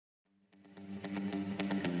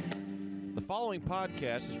following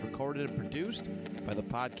podcast is recorded and produced by the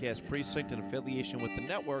Podcast Precinct in affiliation with the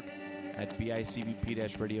network at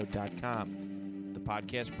bicbp-radio.com. The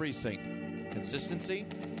Podcast Precinct. Consistency,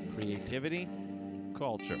 creativity,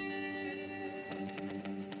 culture.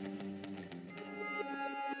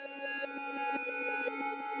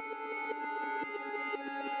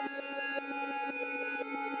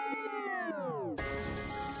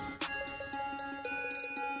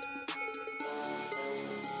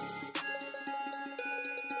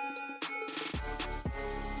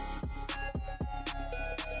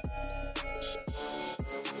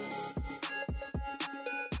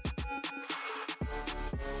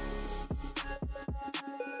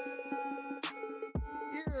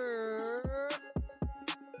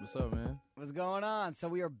 What's up, man? What's going on? So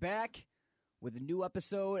we are back with a new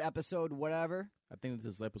episode whatever. I think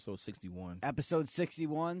this is episode 61. Episode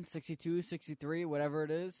 61, 62, 63, whatever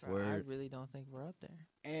it is. Bro, I really don't think we're up there.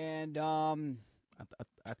 And, I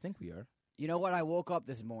think we are. you know what? I woke up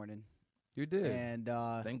this morning. You did. And,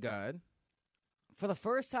 thank God. for the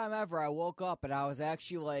first time ever, I woke up and I was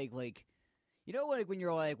actually like, you know, when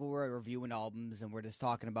you're like, when we're reviewing albums and we're just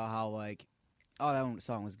talking about how like, oh, that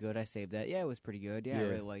song was good. I saved that. Yeah, it was pretty good. Yeah, I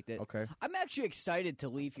really liked it. Okay. I'm actually excited to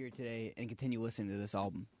leave here today and continue listening to this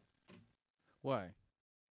album. Why?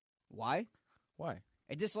 Why? Why?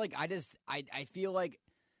 It just like I feel like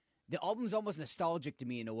the album's almost nostalgic to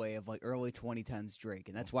me in a way of like early 2010s Drake,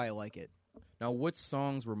 and that's why I like it. Now, what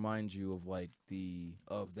songs remind you of like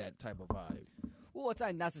of that type of vibe? Well, it's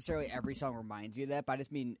not necessarily every song reminds you of that, but I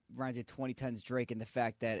just mean reminds you of 2010s Drake and the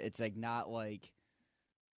fact that it's like not like.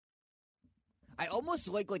 I almost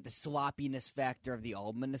like the sloppiness factor of the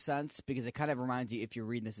album in a sense because it kind of reminds you if you're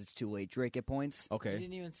reading this, it's too late. Drake at points. You Okay.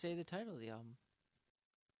 didn't even say the title of the album.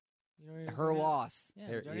 You don't even Her loss. Yeah,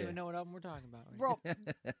 you don't Yeah. even know what album we're talking about. Right? Bro,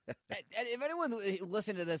 and if anyone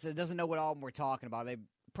listening to this and doesn't know what album we're talking about, they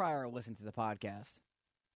probably aren't listening to the podcast.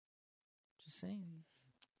 Just saying.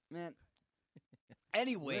 Man.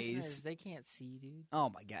 Anyways. Listeners, they can't see, dude. Oh,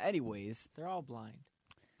 my God. Anyways. They're all blind.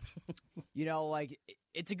 You know, like,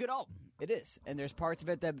 it's a good album. It is. And there's parts of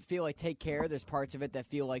it that feel like Take Care. There's parts of it that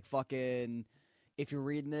feel like fucking, if you're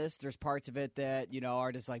reading this, there's parts of it that, you know,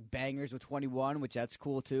 are just like bangers with 21, which that's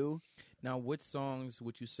cool too. Now, what songs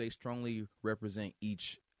would you say strongly represent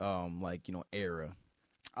each, era?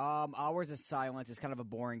 Hours of Silence is kind of a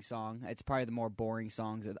boring song. It's probably the more boring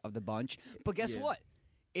songs of the bunch. But guess Yeah. what?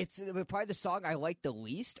 It's probably the song I like the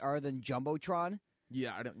least other than Jumbotron.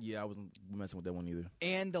 Yeah, I wasn't messing with that one either.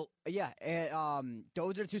 And those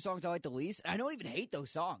are the two songs I like the least. And I don't even hate those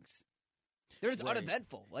songs. They're just Right.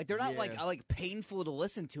 uneventful. Like they're not Yeah. like painful to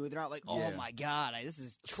listen to. They're not like, oh Yeah. my God, this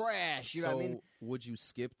is trash. You know what I mean? Would you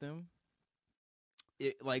skip them?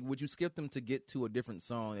 Would you skip them to get to a different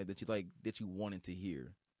song that you wanted to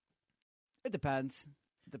hear? It depends.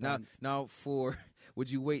 It depends. Now, would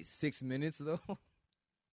you wait 6 minutes though?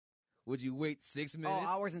 Would you wait 6 minutes? Oh,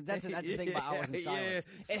 Hours and that's the thing about Hours and Silence.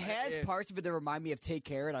 Yeah. It has Yeah. parts of it that remind me of Take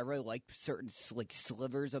Care, and I really like certain like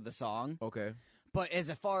slivers of the song. Okay. But as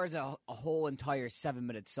far as a whole entire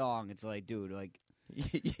 7-minute song, it's like, dude, like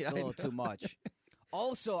it's a little too much.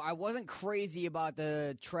 Also, I wasn't crazy about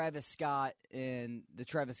the Travis Scott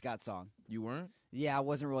song. You weren't? Yeah, I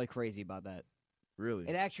wasn't really crazy about that. Really?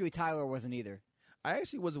 And actually, Tyler wasn't either. I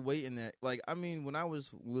actually was waiting that. When I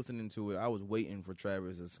was listening to it, I was waiting for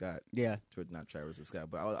Travis and Scott. Yeah. Not Travis and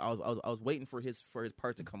Scott, but I was waiting for his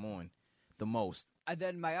part to come on the most. And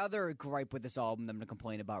then my other gripe with this album that I'm going to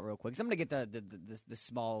complain about real quick, because I'm going to get the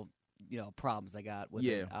small, problems I got with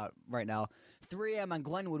it out right now. 3AM on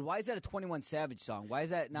Glenwood. Why is that a 21 Savage song? Why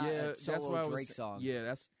is that not a solo Drake song?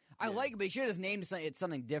 Yeah, I like it, but he should have named it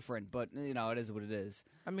something different. But it is what it is.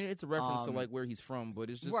 I mean, it's a reference to where he's from,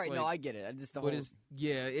 but it's just right. No, I get it. I just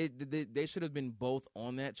they should have been both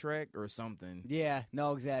on that track or something. Yeah.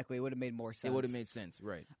 No, exactly. It would have made more sense. It would have made sense,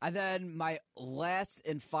 right? And then my last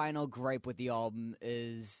and final gripe with the album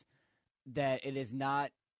is that it is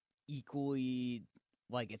not equally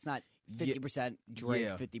it's not 50% Drake,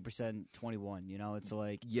 50% 21. It's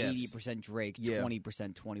like 80% Drake,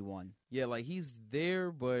 20% 21. Yeah, he's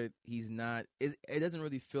there, but he's not. It doesn't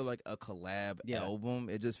really feel like a collab album.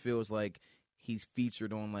 It just feels like he's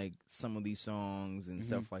featured on some of these songs and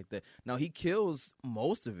stuff like that. Now he kills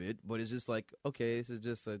most of it, but it's just okay, this is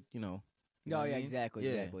just a No, yeah, exactly.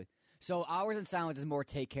 So Hours in Silence is more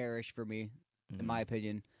Take Care-ish for me, in my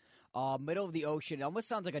opinion. Middle of the Ocean, it almost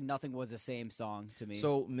sounds like a Nothing Was the Same song to me.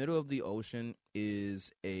 So Middle of the Ocean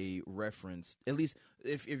is a reference, at least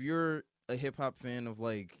if you're a hip-hop fan of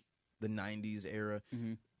the 90s era,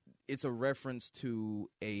 it's a reference to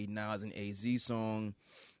a Nas and AZ song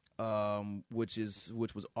which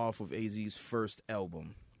was off of AZ's first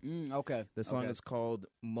album. Okay. The song is called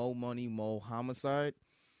Mo Money, Mo Homicide,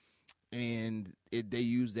 and they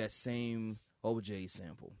use that same OJ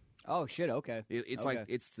sample. Oh shit! Okay. It's like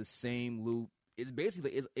it's the same loop. It's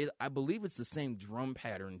basically I believe it's the same drum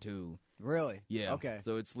pattern too. Really? Yeah. Okay.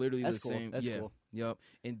 So it's literally That's the cool. same. That's yeah. cool. Yep.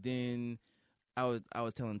 And then I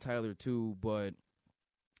was telling Tyler too, but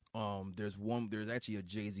there's actually a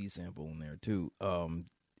Jay-Z sample in there too.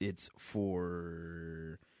 It's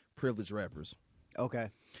for Privileged Rappers. Okay.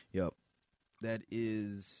 Yep. That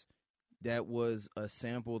was a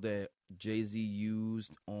sample that Jay-Z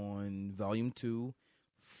used on Volume 2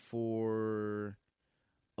 for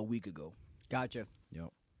a week ago. Gotcha.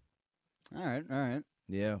 Yep. All right.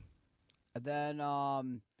 Yeah. And then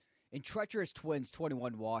in Treacherous Twins,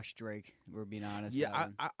 21 Wash Drake, we're being honest. Yeah,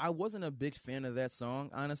 I wasn't a big fan of that song,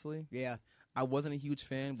 honestly. Yeah. I wasn't a huge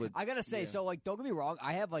fan, but I gotta say, so like, don't get me wrong,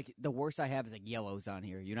 I have like the worst I have is like Yellows on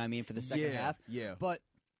here. You know what I mean for the second half. Yeah. But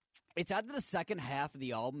it's not that the second half of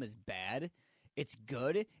the album is bad. It's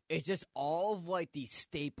good. It's just all of like these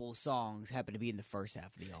staple songs happen to be in the first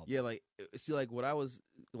half of the album. Yeah, like see, like what I was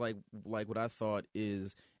like what I thought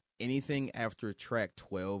is anything after track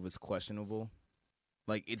 12 is questionable.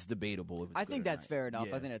 Like it's debatable. If it's I think that's fair enough.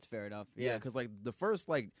 Yeah. I think that's fair enough. Yeah, because like the first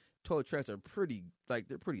like 12 tracks are pretty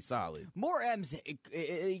they're pretty solid. More M's.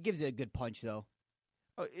 It gives it a good punch though.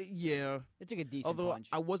 Yeah, it's like a decent Although punch.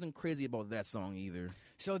 I wasn't crazy about that song either.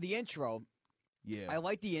 So the intro. Yeah, I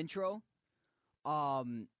like the intro.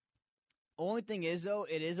 Only thing is though,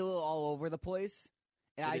 it is a little all over the place.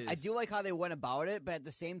 And I do like how they went about it, but at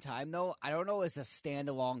the same time though, I don't know as a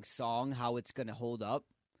standalone song how it's gonna hold up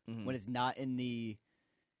when it's not in the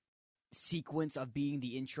sequence of being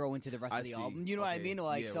the intro into the rest of the album. You know what I mean?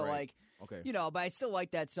 Like you know, but I still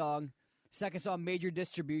like that song. Second song, Major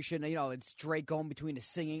Distribution. You know, it's Drake going between his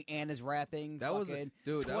singing and his rapping. That was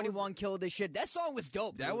 21 killed this shit. That song was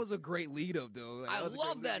dope. That was a great lead up, though. I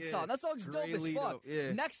love that song. That song's dope as fuck.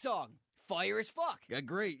 Yeah. Next song, Fire as Fuck. Yeah,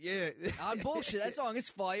 great. Yeah. On bullshit. That song is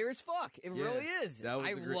fire as fuck. It really is.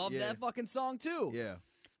 I love that fucking song too. Yeah.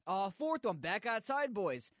 Fourth one, Back Outside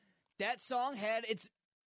Boys. That song had its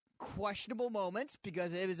questionable moments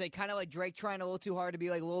because it was like kind of like Drake trying a little too hard to be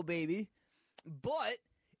like Lil Baby, but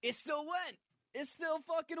it still went. It still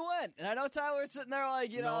fucking went. And I know Tyler's sitting there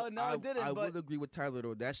like, you know, no, it didn't. I but would agree with Tyler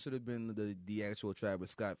though. That should have been the actual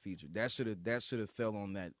Travis Scott feature. That should have fell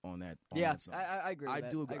on that that song. I agree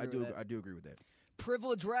with that. I do agree with that.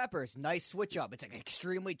 Privileged Rappers, nice switch up. It's like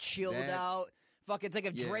extremely chilled out. Fuck, it's like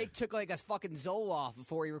if Drake took like a fucking Zoloft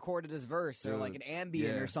before he recorded his verse, or like an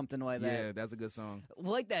Ambien or something like that. Yeah, that's a good song.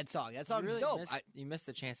 Like that song. That song's really dope. You missed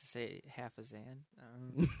the chance to say half a Zan.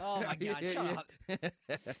 Oh my god, shut up.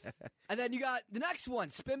 And then you got the next one,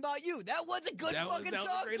 Spin About You. That was a good fucking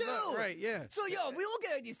song too. Song. Right, yeah. So we look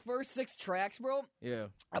at like, these first 6 tracks, bro. Yeah.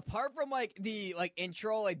 Apart from like the like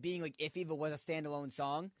intro like being like iffy if it was a standalone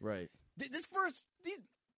song. Right.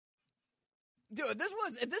 Dude,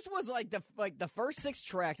 this was like the first 6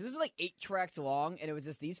 tracks. This is like 8 tracks long, and it was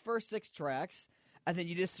just these first 6 tracks, and then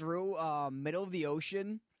you just threw Middle of the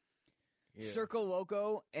Ocean, Circo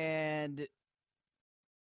Loco, and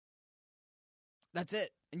that's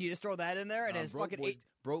it. And you just throw that in there, and it's fucking 8.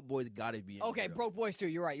 Broke Boys gotta be in Okay, there, Broke Boys too.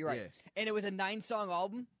 You're right. Yeah. And it was a 9-song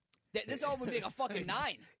album. This album would be like a fucking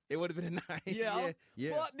 9. It would have been a 9. You know?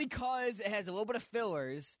 Yeah. But because it has a little bit of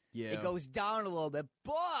fillers, it goes down a little bit.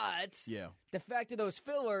 But the fact that those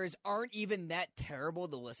fillers aren't even that terrible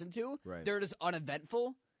to listen to. Right. They're just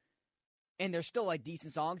uneventful. And they're still like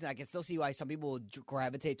decent songs. And I can still see why some people would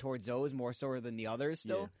gravitate towards those more so than the others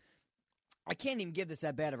still. Yeah. I can't even give this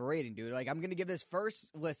that bad of a rating, dude. Like, I'm going to give this first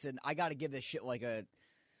listen. I got to give this shit like a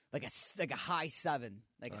high 7,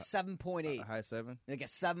 like a 7.8. A high 7? Like a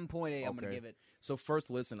 7.8 I'm going to give it. So first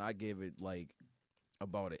listen, I gave it like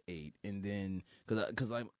about an 8. And then,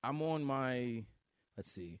 because I'm on my,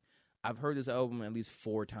 let's see, I've heard this album at least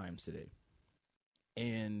 4 times today.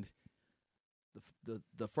 And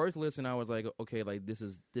the first listen, I was like, okay, like this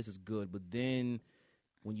is good. But then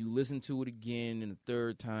when you listen to it again and the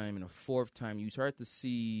third time and the fourth time, you start to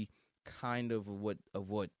see kind of what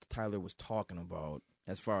Tyler was talking about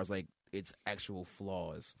as far as like its actual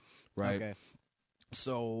flaws, right? Okay.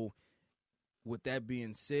 So with that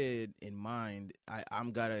being said in mind,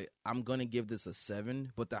 I'm gonna give this a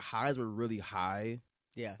 7, but the highs were really high.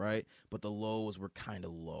 Yeah. Right? But the lows were kind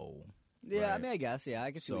of low. Yeah, right? I mean, I guess. Yeah,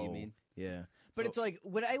 I can see what you mean. Yeah. But it's like,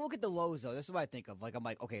 when I look at the lows, though, this is what I think of. Like, I'm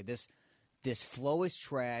like, okay, this flow is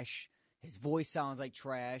trash. His voice sounds like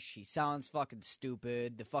trash. He sounds fucking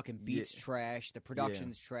stupid. The fucking beat's trash. The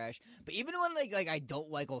production's trash. But even when like I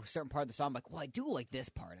don't like a certain part of the song, I'm like, well, I do like this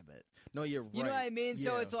part of it. No, you're right. You know what I mean? Yeah.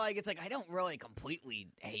 So it's like I don't really completely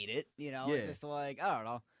hate it. You know, Yeah. it's just like I don't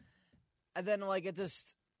know. And then like it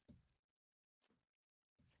just.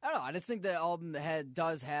 I don't know. I just think the album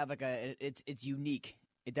does have like it's unique.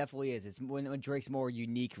 It definitely is. It's one of Drake's more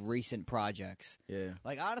unique recent projects. Yeah.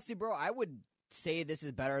 Like honestly, bro, I would say this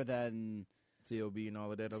is better than CLB and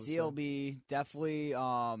all of that. CLB. Definitely.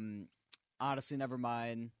 Honestly,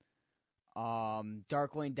 Nevermind.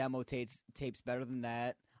 Dark Lane demo tapes better than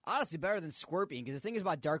that. Honestly, better than Scorpion. Because the thing is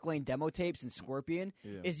about Dark Lane demo tapes and Scorpion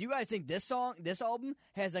is you guys think this album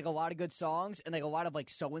has like a lot of good songs and like a lot of like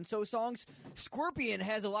so and so songs. Scorpion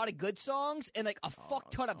has a lot of good songs and like a fuck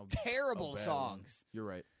ton of terrible songs. You're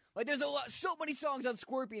right. Like there's so many songs on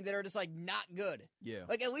Scorpion that are just like not good. Yeah.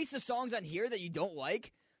 Like at least the songs on here that you don't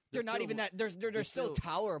like, they're not even that. They're still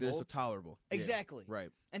tolerable. They're so tolerable. Exactly. Yeah, right.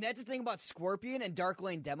 And that's the thing about Scorpion and Dark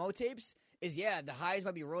Lane demo tapes is the highs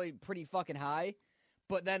might be really pretty fucking high,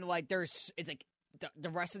 but then like it's like the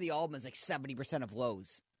rest of the album is like 70% of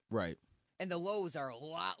lows. Right. And the lows are a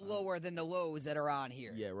lot lower than the lows that are on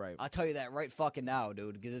here. Yeah, right. I'll tell you that right fucking now,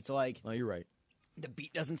 dude, because it's like No, you're right. the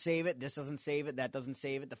beat doesn't save it, this doesn't save it, that doesn't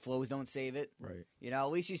save it, the flows don't save it. Right. You know,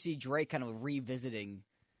 at least you see Drake kind of revisiting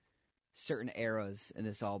certain eras in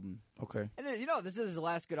this album. Okay. And you know, this is the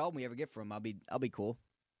last good album we ever get from him. I'll be cool.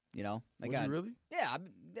 You know, Was you really? Yeah,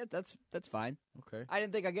 that's fine. Okay. I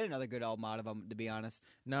didn't think I'd get another good album out of him, to be honest.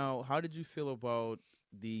 Now, how did you feel about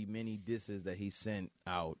the many disses that he sent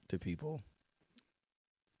out to people?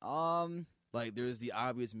 Like, there's the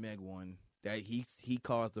obvious Meg one that he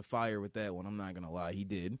caused the fire with that one. I'm not gonna lie, he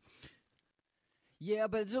did. Yeah,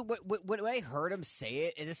 but when I heard him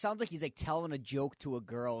say it just sounds like he's like telling a joke to a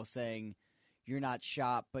girl, saying, "You're not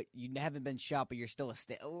shot, but you haven't been shot, but you're still a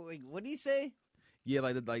what did he say? Yeah,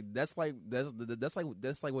 that's like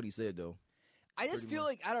what he said though. I just feel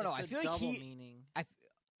like I don't know. I feel like meaning.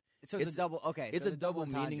 So it's a double. Okay, it's so a double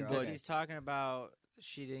meaning, entendre. but He's talking about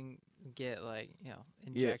she didn't get like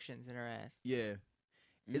injections in her ass. Yeah,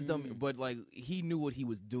 it's dumb. But like he knew what he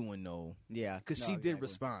was doing though. Yeah, because she did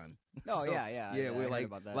respond. No, So, yeah. We're I like heard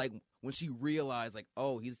about that. like when she realized like,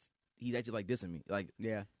 oh, he's actually like dissing me. Like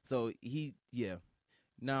so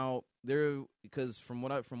Now because from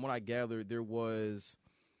what I gathered, there was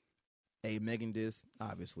a Megan diss,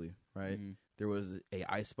 obviously, right? Mm-hmm. There was a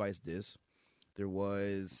Ice Spice diss. There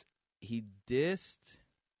was he dissed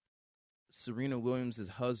Serena Williams'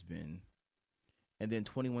 husband, and then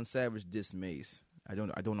 21 Savage dissed Mace. I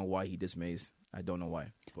don't know why he dissed Mace. I don't know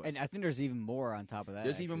why. But and I think there's even more on top of that.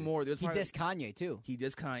 There's even more. He dissed Kanye too. He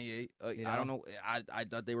dissed Kanye. I don't know. I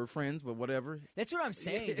thought they were friends, but whatever. That's what I'm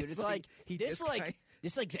saying, dude. It's like this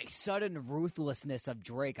sudden ruthlessness of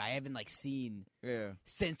Drake I haven't like seen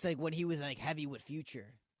since like when he was like heavy with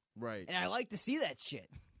Future. Right. And I like to see that shit.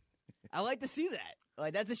 I like to see that.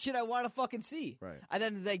 Like that's the shit I want to fucking see. Right. And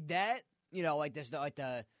then like that, you know, like this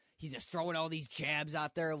he's just throwing all these jabs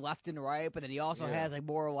out there left and right, but then he also has like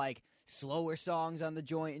more like slower songs on the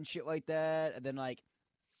joint and shit like that. And then like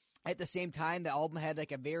at the same time the album had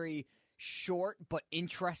like a very short but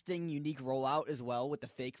interesting, unique rollout as well with the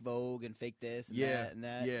fake Vogue and fake this and that and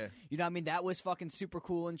that. Yeah. You know what I mean? That was fucking super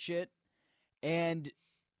cool and shit. And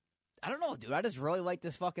I don't know, dude. I just really like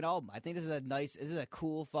this fucking album. I think this is a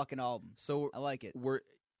cool fucking album. So I like it.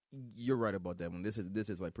 You're right about that one. This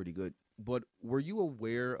is like pretty good. But were you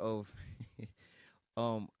aware of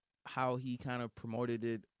how he kind of promoted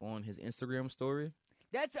it on his Instagram story?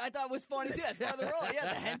 I thought was funny too. That's part of the role.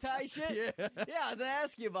 Yeah, the hentai shit. Yeah, I was gonna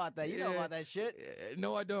ask you about that. You know about that shit.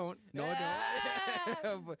 No, I don't. No, I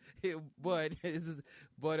don't.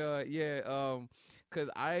 Because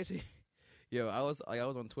I actually, I was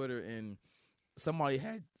on Twitter and somebody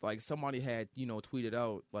had tweeted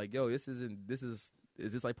out like, yo, is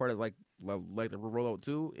this like part of like the rollout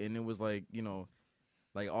too? And it was like,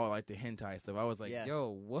 like all like the hentai stuff. I was like, yo,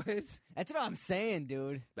 what? That's what I'm saying,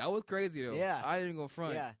 dude. That was crazy though. Yeah, I didn't go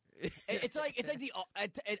front. Yeah, it's like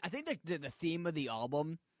I think the theme of the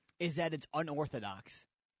album is that it's unorthodox.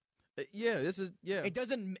 It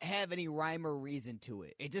doesn't have any rhyme or reason to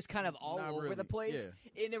it. It's just kind of all over really. the place.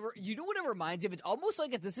 Yeah. And you know what it reminds you of? It's almost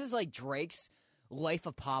like this is like Drake's Life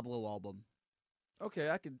of Pablo album. Okay.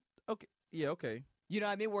 You know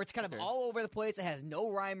what I mean? Where it's kind of all over the place. It has no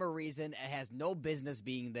rhyme or reason. It has no business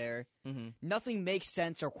being there. Mm-hmm. Nothing makes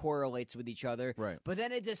sense or correlates with each other. Right. But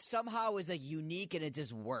then it just somehow is like unique and it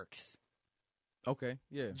just works. Okay.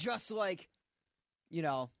 Yeah. Just like,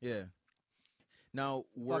 Yeah. Now,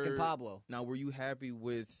 fucking Pablo. Now, were you happy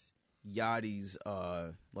with Yachty's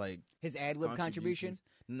like his ad lib contribution.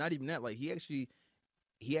 Not even that. Like he actually,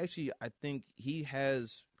 I think he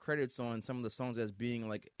has credits on some of the songs as being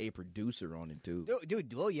like a producer on it too.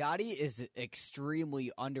 Dude, Lil Yachty is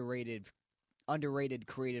extremely underrated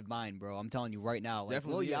creative mind, bro. I'm telling you right now. Like,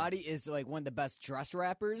 Definitely, Lil Yachty is like one of the best dressed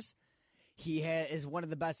rappers. He is one of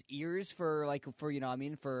the best ears for you know what I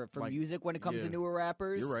mean for like, music when it comes to newer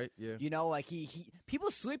rappers. You're right, yeah. You know, like he people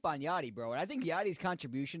sleep on Yachty, bro, and I think Yachty's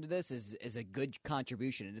contribution to this is a good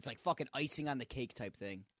contribution, and it's like fucking icing on the cake type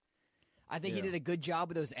thing. I think he did a good job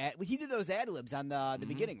with those he did those ad libs on the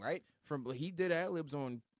beginning, right? He did ad libs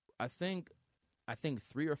on I think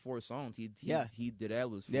 3 or 4 songs. He did ad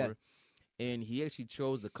libs for, and he actually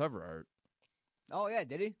chose the cover art. Oh yeah,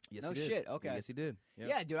 did he? Yes, no he did. Shit. Okay. Yes, he did. Yep.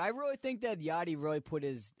 Yeah, dude, I really think that Yachty really put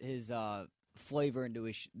his flavor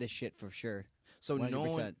into this shit for sure. So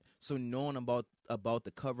 100%. knowing about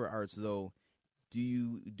the cover arts though, do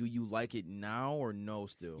you like it now or no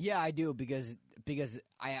still? Yeah, I do because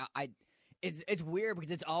I it's weird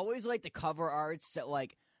because it's always like the cover arts that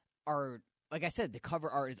like are. Like I said, the cover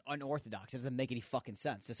art is unorthodox. It doesn't make any fucking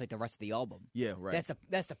sense, just like the rest of the album. Yeah, right.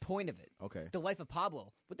 That's the point of it. Okay. The Life of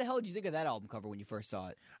Pablo. What the hell did you think of that album cover when you first saw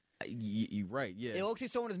it? You're right, yeah. It looks like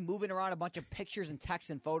someone is moving around a bunch of pictures and text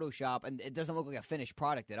in Photoshop, and it doesn't look like a finished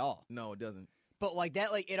product at all. No, it doesn't. But like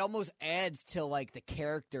that, like it almost adds to like the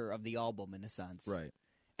character of the album in a sense. Right.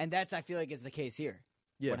 And that's, I feel like, is the case here.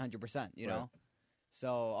 Yeah. 100%, you know?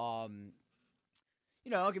 So, you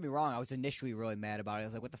know, don't get me wrong. I was initially really mad about it. I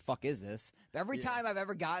was like, "What the fuck is this?" But every time I've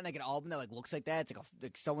ever gotten like an album that like looks like that, it's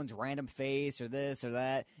like someone's random face or this or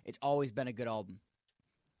that. It's always been a good album.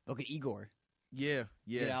 Look at Igor. Yeah.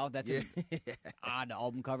 You know, that's an odd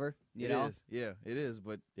album cover. You know, is. Yeah, it is,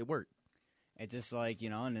 but it worked. It's just like, you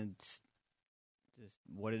know, and it's just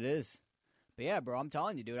what it is. But yeah, bro, I'm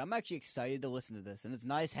telling you, dude, I'm actually excited to listen to this, and it's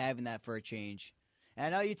nice having that for a change. And I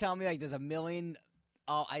know you tell me like there's a million.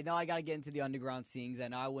 Oh, I know I got to get into the underground scenes. I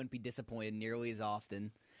know I wouldn't be disappointed nearly as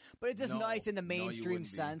often. But it's just nice in the mainstream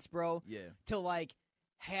sense, bro. Yeah. To, like,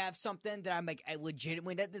 have something that I'm, like, I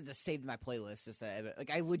legitimately, that just saved my playlist. Just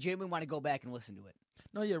like, I legitimately want to go back and listen to it.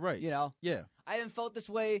 No, yeah, right. You know? Yeah. I haven't felt this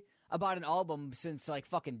way about an album since, like,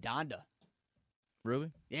 fucking Donda.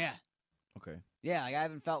 Really? Yeah. Okay. Yeah, like, I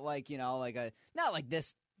haven't felt like, you know, like, not like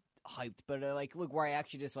this hyped, but, like, look, where I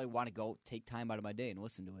actually just, like, want to go take time out of my day and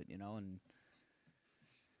listen to it, you know, and...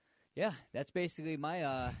 Yeah, that's basically my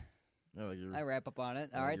I wrap up on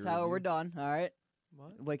it. All right, Tyler, we're done. All right.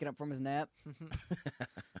 What? Waking up from his nap.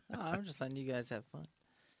 No, I'm just letting you guys have fun.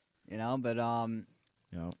 You know, but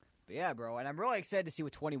But yeah, bro, and I'm really excited to see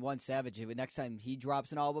what 21 Savage next time he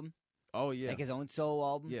drops an album. Oh yeah. Like his own solo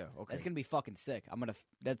album. Yeah, okay. That's gonna be fucking sick.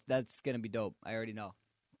 That's gonna be dope. I already know.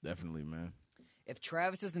 Definitely, man. If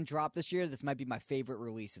Travis doesn't drop this year, this might be my favorite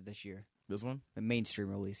release of this year. This one? The mainstream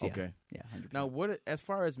release, yeah. Okay. Yeah, 100%. Now, as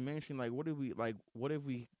far as mainstream, like, what have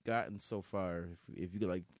we gotten so far? If you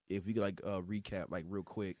could recap, like, real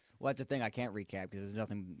quick. Well, that's the thing. I can't recap because there's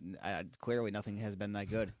nothing. Clearly, nothing has been that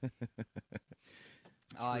good.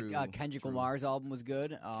 Kendrick Lamar's album was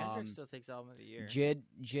good. Kendrick still takes album of the year.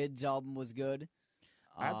 Jid's album was good.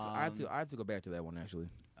 I have to go back to that one actually.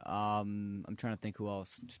 I'm trying to think who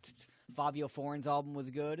else. Fabio Foreign's album was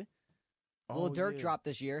good. Lil Durk dropped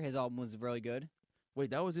this year. His album was really good. Wait,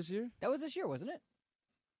 that was this year? That was this year, wasn't it?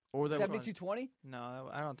 Or was that 7220? No,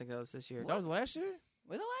 I don't think that was this year. That was last year?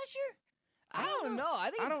 Was it last year? I don't know.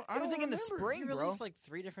 I think it was like in the spring, he bro. released like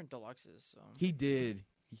 3 different deluxes. So. He did.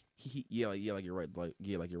 He like you're right. Like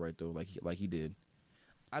you're right though. Like he did.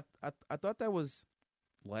 I thought that was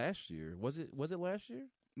last year. Was it last year?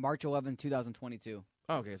 March 11, 2022.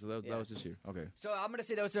 Oh, okay, so that was this year. Okay. So I'm gonna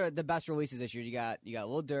say those are the best releases this year. You got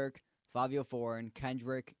Lil Durk, Fabio Foreign,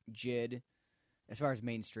 Kendrick, Jid. As far as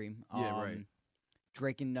mainstream, yeah, right.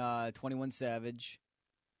 Drake and 21 Savage.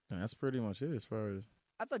 That's pretty much it as far as.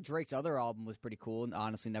 I thought Drake's other album was pretty cool, and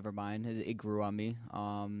honestly, never mind. It grew on me.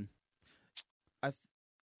 I'm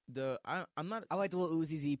not. I liked Lil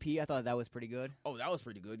Uzi's EP. I thought that was pretty good. Oh, that was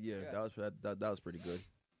pretty good. Yeah. That was pretty good.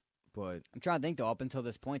 But I'm trying to think though. Up until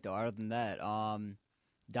this point, though, other than that,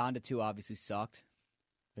 Donda 2 obviously sucked.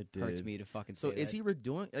 It did. Hurts me to fucking. So say is that. he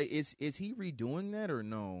redoing? Is he redoing that or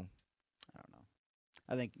no? I don't know.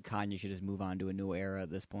 I think Kanye should just move on to a new era at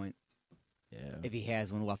this point. Yeah. If he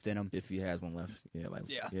has one left in him. If he has one left, like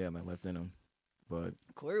left in him. But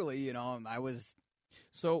clearly, I was.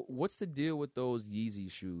 So what's the deal with those Yeezy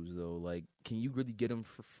shoes though? Like, can you really get them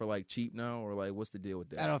for like cheap now, or like what's the deal with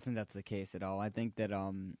that? I don't think that's the case at all. I think that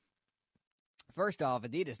first off,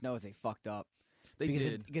 Adidas knows they fucked up. They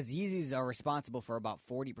did because Yeezys are responsible for about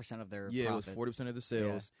 40% of their profit. It was 40% of the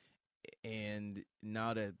sales, and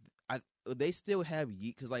now that they still have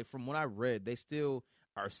because like from what I read, they still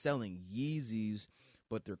are selling Yeezys,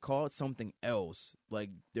 but they're called something else. Like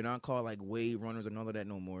they're not called like Wave Runners or none of that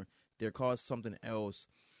no more. They're called something else,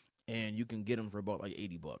 and you can get them for about like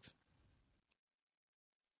 $80.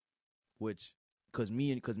 Which, cause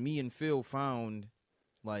me and Phil found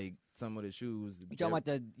like some of the shoes. You talking about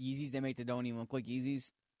the Yeezys they make that don't even look like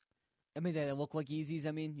Yeezys? I mean, they look like Yeezys.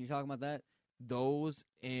 I mean, you talking about that? Those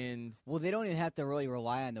and well, they don't even have to really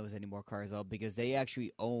rely on those anymore, Carzal, because they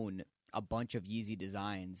actually own a bunch of Yeezy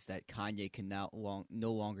designs that Kanye can no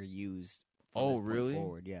longer use. Oh, really?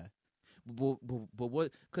 Forward, yeah. But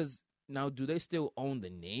what? Because now, do they still own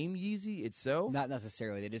the name Yeezy itself? Not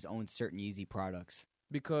necessarily. They just own certain Yeezy products.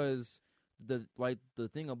 Because the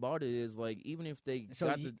thing about it is like even if they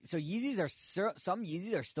so Yeezys are some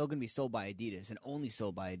Yeezys are still going to be sold by Adidas and only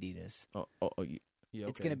sold by Adidas. Oh yeah. Yeah,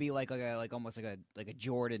 it's going to be like almost like a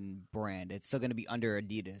Jordan brand. It's still going to be under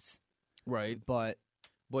Adidas, right? But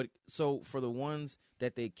so for the ones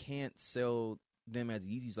that they can't sell them as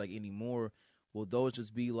Yeezys like anymore, will those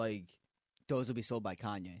just be like those will be sold by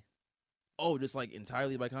Kanye? Oh, just like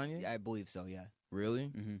entirely by Kanye? Yeah, I believe so. Yeah. Really?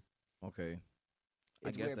 Mm-hmm. Okay.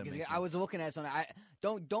 It's weird because I was looking at something. I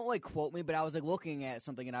don't like quote me, but I was like looking at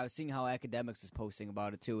something and I was seeing how Academics was posting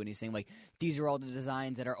about it too, and he's saying like these are all the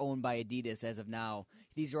designs that are owned by Adidas as of now.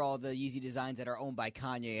 These are all the Yeezy designs that are owned by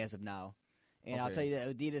Kanye as of now. And okay. I'll tell you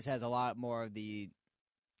that Adidas has a lot more of the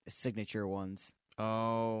signature ones.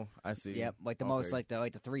 Oh, I see. Yep, like the most like the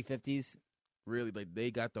 350s. Really, like they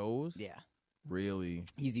got those? Yeah. Really?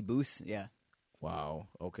 Yeezy Boost, yeah. Wow.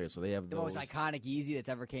 Okay, so they have the those. most iconic Yeezy that's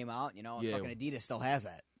ever came out. You know, yeah. Fucking Adidas still has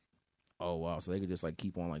that. Oh wow! So they could just like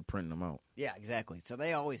keep on like printing them out. Yeah, exactly. So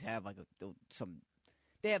they always have like some.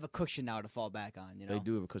 They have a cushion now to fall back on. You know, they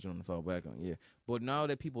do have a cushion to fall back on. Yeah, but now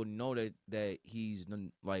that people know that he's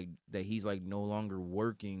like no longer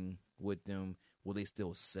working with them, will they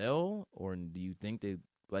still sell, or do you think they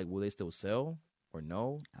like will they still sell or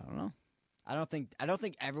no? I don't know. I don't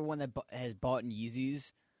think everyone that has bought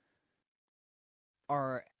Yeezys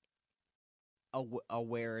are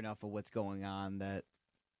aware enough of what's going on that.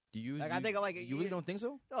 Do you? Like, I think like you really don't think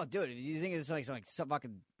so? Oh, dude, you think it's like some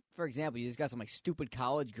fucking. For example, you just got some like stupid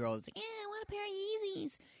college girl that's like, yeah, I want a pair of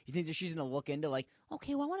Yeezys. You think that she's gonna look into like,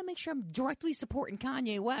 okay, well, I want to make sure I'm directly supporting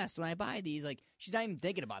Kanye West when I buy these. Like, she's not even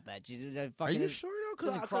thinking about that. Are you sure though?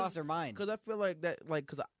 Doesn't cross her mind. Because I feel like that, like,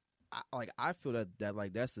 because I feel that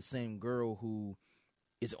like that's the same girl who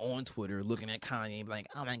is on Twitter looking at Kanye and like,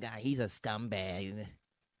 oh my god, he's a scumbag.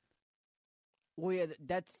 Well, yeah,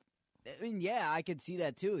 that's. I mean, yeah, I could see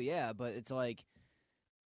that too. Yeah, but it's like,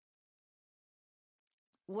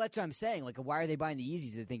 well, that's what I'm saying. Like, why are they buying the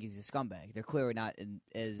Yeezys? They think he's a scumbag. They're clearly not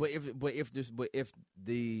as. But if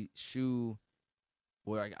the shoe,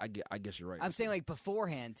 well, I guess you're right. I'm saying like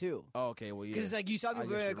beforehand too. Oh, okay, well, yeah. Because it's like you saw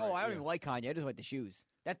people like, oh, I don't even like Kanye. I just like the shoes.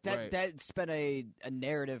 That's been a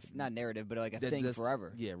narrative, not narrative, but like a thing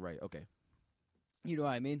forever. Yeah, right. Okay. You know what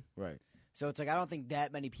I mean? Right. So it's like I don't think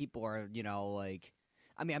that many people are, like.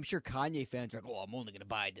 I mean, I'm sure Kanye fans are like, oh, I'm only going to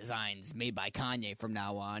buy designs made by Kanye from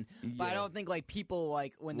now on. Yeah. But I don't think, like, people,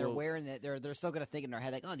 like, when they're wearing it, they're still going to think in their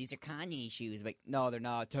head, like, oh, these are Kanye shoes. Like, no, they're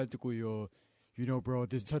not. Technically, bro,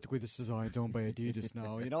 this design's owned by Adidas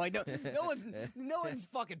now. You know, like, no one's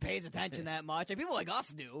fucking pays attention that much. Like, people like us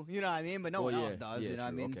do, you know what I mean? But no one else does, you know what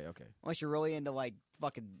I mean? Okay. Unless you're really into, like,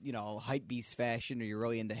 fucking, hype beast fashion or you're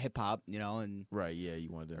really into hip-hop, and... Right, yeah,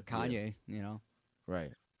 you want to... Or Kanye,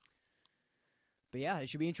 Right. But yeah, it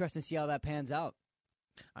should be interesting to see how that pans out.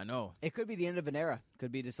 I know. It could be the end of an era.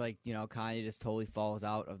 Could be just like, Kanye just totally falls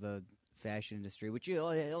out of the fashion industry, which he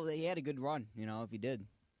had a good run, if he did.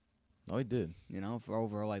 Oh, he did. For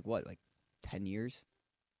over like 10 years?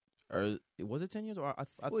 Or was it 10 years? Or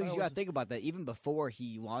well, you got to think about that. Even before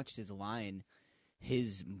he launched his line,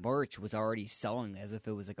 his merch was already selling as if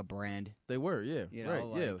it was like a brand. They were, yeah. Right,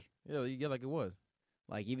 yeah, like it was.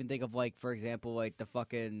 Like, even think of, like, for example, like the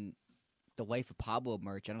Life of Pablo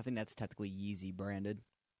merch. I don't think that's technically Yeezy branded.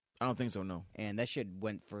 I don't think so, no. And that shit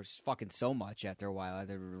went for fucking so much after a while,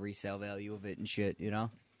 after the resale value of it and shit, Really?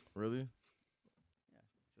 Yeah.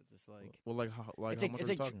 So it's just like... Well, like how much are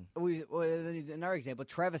we talking? Another example,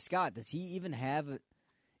 Travis Scott, does he even have...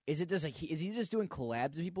 Is he just doing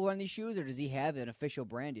collabs with people on these shoes, or does he have an official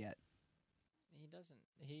brand yet? He doesn't.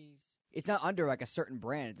 It's not under like a certain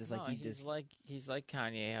brand. It's just he's like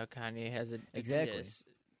Kanye. How Kanye has it exactly.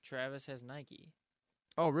 Travis has Nike.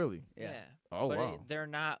 Oh, really? Yeah. Oh, but wow. They're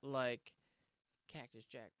not like Cactus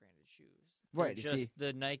Jack branded shoes. Right. They're just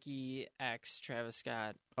the Nike X Travis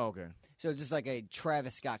Scott. Oh, okay. So just like a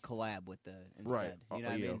Travis Scott collab with the instead. Right. You know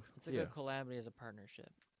what I mean? It's a good collab, but he has a partnership.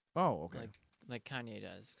 Oh, okay. Like like Kanye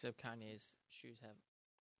does, except Kanye's shoes have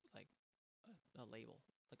like a label,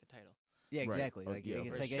 like a title. Yeah, exactly. Right. Like Yeah, it's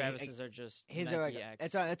Whereas like Travis's are just his Nike are like,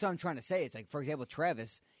 X. that's what I'm trying to say. It's like, for example,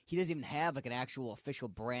 Travis, he doesn't even have like an actual official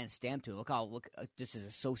brand stamp to it. Look just his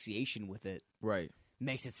association with it Right.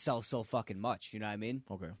 makes it sell so fucking much. You know what I mean?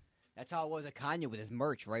 Okay. That's how it was at Kanye with his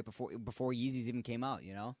merch, right before Yeezys even came out.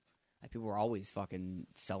 You know, like people were always fucking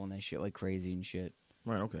selling that shit like crazy and shit.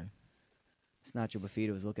 Right. Okay. Nacho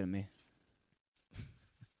Bafita was looking at me.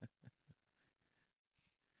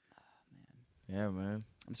 Yeah, man.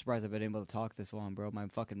 I'm surprised I've been able to talk this long, bro. My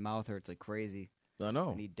fucking mouth hurts like crazy. I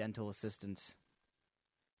know. I need dental assistance.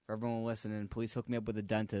 For everyone listening, please hook me up with a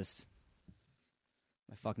dentist.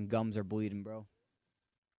 My fucking gums are bleeding, bro.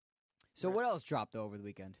 So what else dropped over the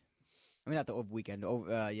weekend? I mean, not the over weekend.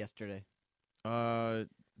 Over yesterday.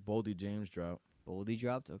 Boldy James dropped. Boldy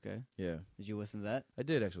dropped. Okay. Yeah. Did you listen to that? I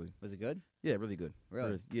did actually. Was it good? Yeah, really good.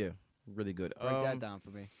 Really? Yeah, really good. Break that down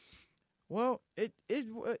for me. Well, it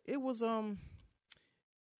was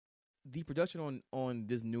the production on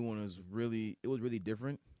this new one was really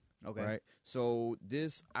different. Okay. Right. So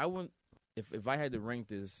this I wouldn't if I had to rank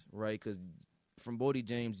this right because from Boldy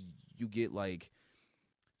James you get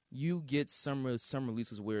some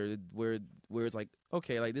releases where it's like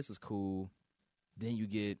okay like this is cool, then you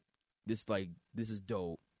get this like this is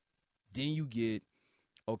dope, then you get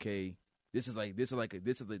okay this is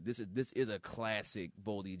a classic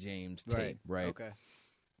Boldy James tape, right? Okay.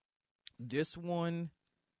 This one,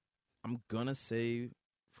 I'm gonna say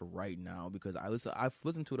for right now because I've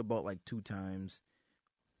listened to it about like 2 times,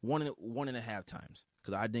 one and a half times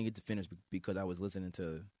because I didn't get to finish because I was listening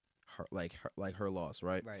to her loss,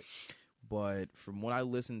 right? Right. But from what I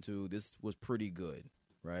listened to, this was pretty good,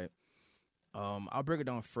 right? I'll break it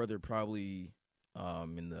down further probably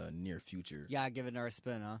in the near future. Yeah, give it another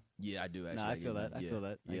spin, huh? Yeah, I do actually. No, I feel that. I feel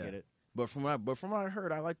that. I get it. But from what I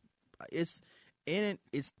heard, I like it's 10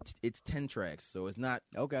 tracks, so it's not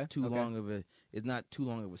too long of a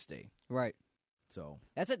stay. Right. So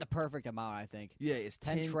that's like the perfect amount, I think. Yeah, it's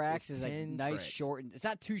 10 tracks is like nice tracks. short. It's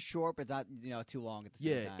not too short, but it's not too long at the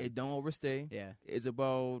same time. Yeah, it don't overstay. Yeah, it's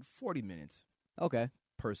about 40 minutes. Okay.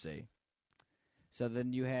 Per se. So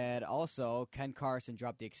then you had also Ken Carson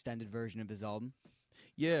dropped the extended version of his album.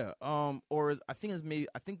 Yeah, I think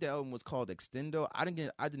the album was called Extendo. I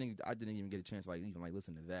didn't even get a chance to even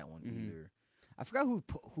listen to that one either. I forgot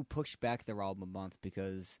who pushed back their album a month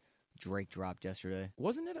because Drake dropped yesterday.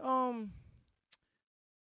 Wasn't it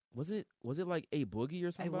Was it like A Boogie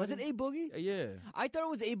or something? Was it A Boogie? Yeah. I thought it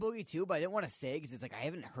was A Boogie too, but I didn't want to say because it's like I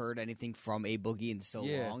haven't heard anything from A Boogie in so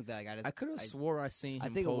long that I could have swore I seen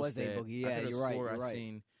him. I think post it was A Boogie. Yeah, you're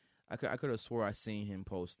right. I could have swore I seen him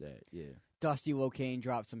post that. Yeah. Dusty Locane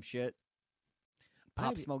dropped some shit.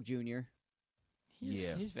 Pop Smoke Jr.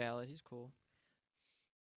 He's valid. He's cool.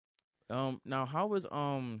 Now how was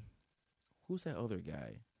who's that other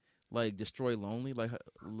guy? Like Destroy Lonely? Like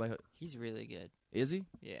he's really good. Is he?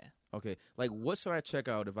 Yeah. Okay. Like what should I check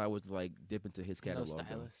out if I was to dip into his catalog? No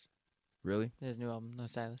Stylist. Really? His new album, No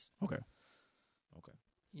Stylist. Okay.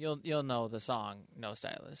 You'll know the song No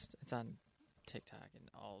Stylist. It's on TikTok and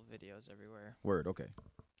all videos everywhere. Word. Okay.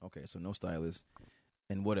 So No Stylist.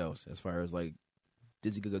 And what else? As far as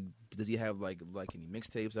does he have like any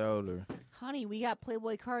mixtapes out or? Honey, we got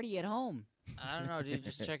Playboy Cardi at home. I don't know, dude.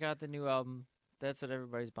 Just check out the new album. That's what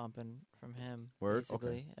everybody's bumping from him. Word.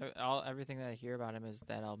 Basically. Okay. Everything that I hear about him is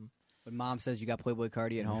that album. When Mom says you got Playboy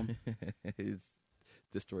Cardi at home, it's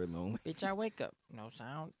Destroy Lonely. Bitch, I wake up, no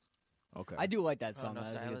sound. Okay. I do like that song. No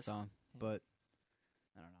That's a good Stylist. song, but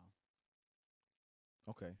I don't know.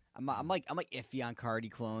 Okay. I'm like iffy on Cardi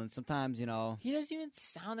clones. Sometimes He doesn't even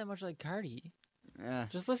sound that much like Cardi. Eh.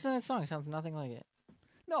 Just listen to that song. It sounds nothing like it.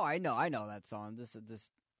 No, I know that song. This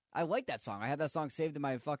I like that song. I have that song saved in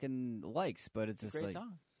my fucking likes, but it's just a great like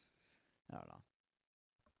song. I don't know.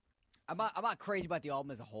 I'm not crazy about the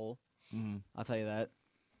album as a whole. Mm-hmm. I'll tell you that.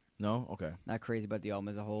 No? Okay. Not crazy about the album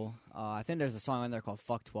as a whole. I think there's a song on there called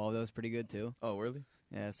Fuck 12 that was pretty good too. Oh, really?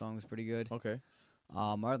 Yeah, the song was pretty good. Okay.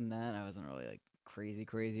 Other than that, I wasn't really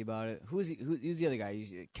crazy about it. Who's the other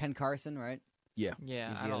guy? Ken Carson, right? Yeah. Yeah,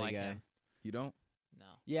 He's I the don't other like guy. him. You don't? No.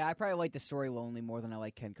 Yeah, I probably like Destroy Lonely more than I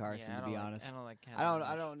like Ken Carson, Yeah, to be honest. I don't like Ken.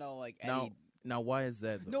 I don't know any. Now why is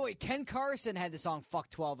that? Though? No, wait, Ken Carson had the song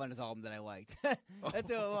Fuck 12 on his album that I liked. That's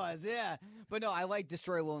who it was, yeah. But no, I like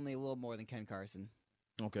Destroy Lonely a little more than Ken Carson.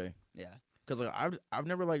 Okay. Yeah. Because I've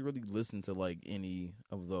never really listened to any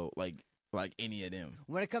of the any of them.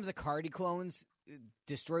 When it comes to Cardi clones,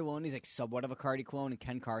 Destroy Lonely is somewhat of a Cardi clone, and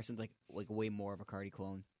Ken Carson's like way more of a Cardi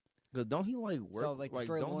clone. Because don't he work? So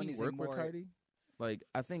Destroy don't Lonely's he work more... with Cardi?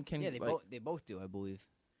 I think Ken. Yeah, they both do, I believe.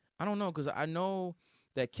 I don't know, because I know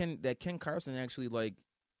that Ken Carson actually, like,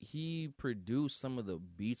 he produced some of the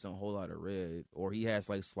beats on Whole Lotta Red, or he has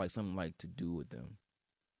like something like to do with them,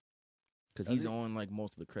 because he's on like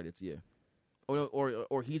most of the credits. Yeah,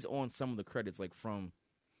 or he's on some of the credits, like from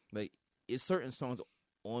like it's certain songs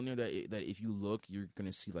on there that if you look, you're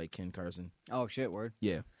gonna see like Ken Carson. Oh shit, word.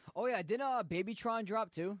 Yeah. Oh yeah, didn't Babytron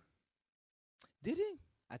drop too? Did he?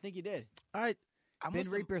 I think he did. I Ben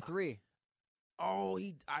Reaper 3. Oh,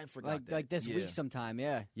 I forgot that. Like this week sometime,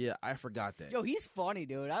 yeah. Yeah, I forgot that. Yo, he's funny,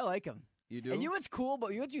 dude. I like him. You do? And you know what's cool, but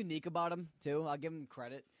you know what's unique about him, too? I'll give him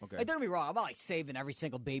credit. Okay. Like, don't get me wrong, I'm not, like, saving every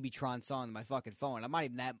single Babytron song on my fucking phone. I'm not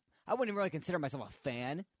even that... I wouldn't even really consider myself a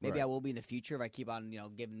fan. Maybe right. I will be in the future if I keep on,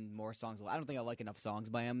 giving more songs. I don't think I like enough songs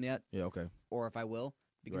by him yet. Yeah, okay. Or if I will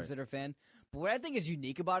be right. considered a fan. But what I think is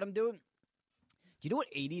unique about him, dude, do you know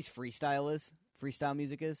what 80s freestyle is? Freestyle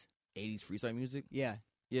music is? 80s freestyle music? Yeah.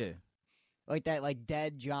 Yeah. Like that, like,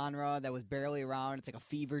 dead genre that was barely around. It's like a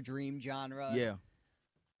fever dream genre. Yeah.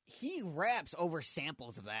 He raps over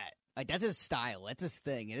samples of that. Like, that's his style. That's his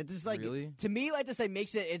thing. And it's just like, really? To me, like, this like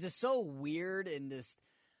makes it, it's just so weird and just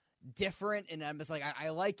different. And I'm just like, I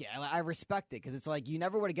like it. I respect it. Because it's like, you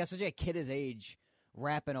never would have guessed, especially a kid his age,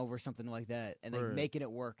 rapping over something like that. And like, making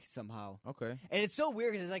it work somehow. Okay. And it's so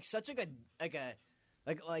weird because it's like such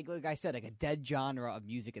like I said, like a dead genre of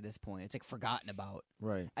music at this point. It's like forgotten about.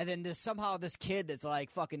 Right. And then somehow this kid that's like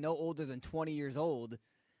fucking no older than 20 years old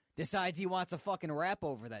decides he wants to fucking rap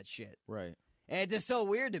over that shit. Right. And it's just so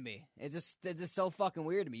weird to me. It's just so fucking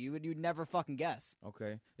weird to me. You'd never fucking guess.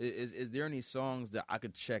 Okay. Is there any songs that I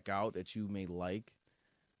could check out that you may like?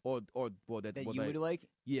 Or that you would like?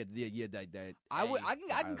 Yeah, that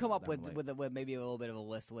I can come up with maybe a little bit of a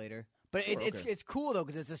list later. But sure, it's cool though,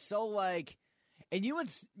 because it's just so like. And you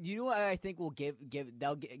know what I think will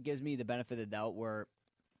gives me the benefit of the doubt, where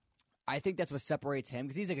I think that's what separates him,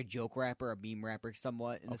 because he's like a joke rapper, a meme rapper,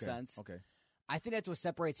 somewhat in a sense. Okay. I think that's what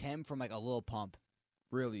separates him from like a Lil Pump.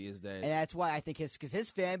 Really, is that? And that's why I think his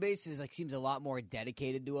fan base is like seems a lot more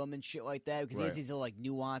dedicated to him and shit like that, because he has these little like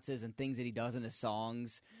nuances and things that he does in his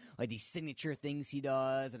songs, like these signature things he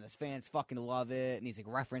does, and his fans fucking love it. And these like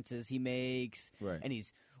references he makes, and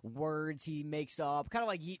these words he makes up, kind of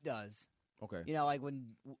like Yeet does. Okay. You know, like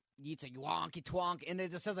when Yeet's like wonky twonk, and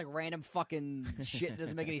it just says like random fucking shit that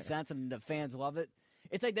doesn't make any sense, and the fans love it.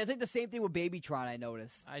 It's like that's like the same thing with Babytron. I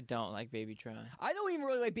noticed. I don't like Babytron. I don't even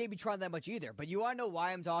really like Babytron that much either. But you want to know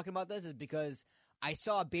why I'm talking about this? Is because I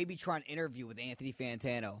saw a Babytron interview with Anthony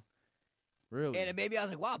Fantano. Really? And maybe I was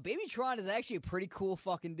like, wow, Babytron is actually a pretty cool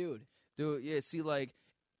fucking dude. Dude, yeah. See, like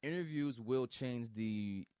interviews will change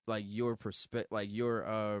your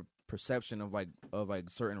perception of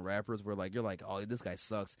certain rappers, where like you're like, oh, this guy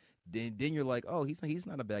sucks. Then you're like, oh, he's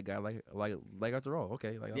not a bad guy. Like after all,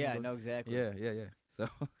 okay. Like yeah, no, exactly. Yeah. So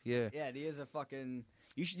yeah. Yeah, and he is a fucking.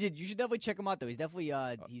 You should definitely check him out though. He's definitely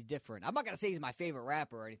he's different. I'm not gonna say he's my favorite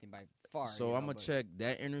rapper or anything by far. So I'm gonna check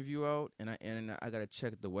that interview out, and I gotta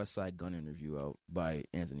check the Westside Gunn interview out by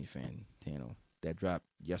Anthony Fantano that dropped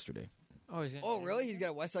yesterday. Oh, really? He's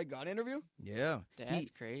got a Westside Gunn interview? Yeah,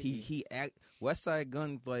 that's crazy. Westside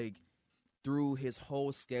Gunn, like, through his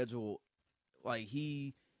whole schedule, like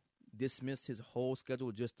he dismissed his whole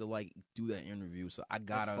schedule just to like do that interview. So I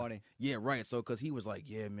gotta. That's funny. Yeah, right. So because he was like,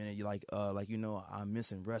 yeah, man, you like I'm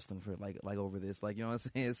missing wrestling for like over this, like, you know what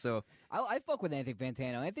I'm saying. So I fuck with Anthony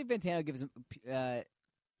Fantano. Anthony Fantano gives him.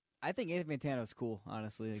 I think Anthony Fantano's cool,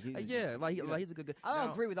 honestly. Like, he's a good guy. I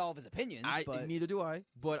don't agree with all of his opinions. But neither do I.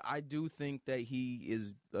 But I do think that he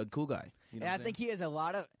is a cool guy. You know, and I think he has a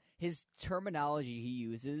lot of his terminology he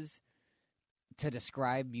uses to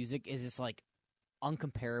describe music is just like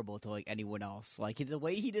uncomparable to like anyone else. Like the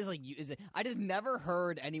way he does, like, I just never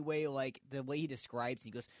heard any way like the way he describes.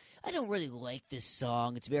 He goes, I don't really like this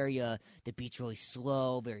song. It's very the beat's really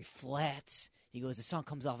slow, very flat. He goes, the song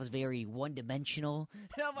comes off as very one-dimensional.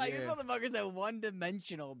 And I'm like, this motherfucker's that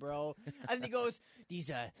one-dimensional, bro. And then he goes, he's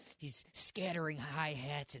scattering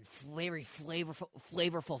hi-hats and very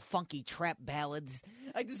flavorful, funky trap ballads.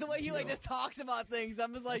 Like, this is the way he, like, just talks about things.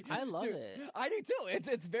 I'm just like, I love it. I do, too.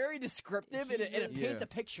 It's very descriptive, and it paints a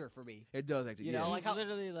picture for me. It does, actually. You know, he's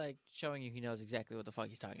literally, like, showing you he knows exactly what the fuck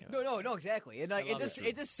he's talking about. No, exactly. And, like, it's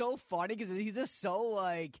just so funny because he's just so,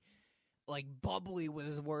 like bubbly with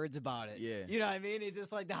his words about it. Yeah. You know what I mean? It's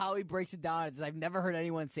just like how he breaks it down. I've never heard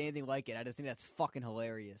anyone say anything like it. I just think that's fucking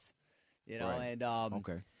hilarious. You know? Right. And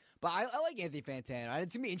okay. But I like Anthony Fantano.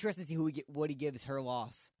 It's going to be interesting to see what he gives Her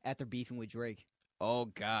Loss after beefing with Drake. Oh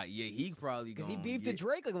God, yeah, he probably because he beefed to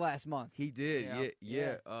Drake like last month. He did,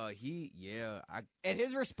 yeah. And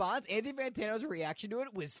his response, Anthony Fantano's reaction to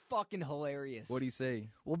it was fucking hilarious. What'd he say?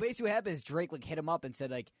 Well, basically what happened is Drake like hit him up and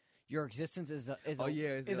said like, your existence is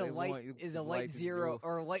a light zero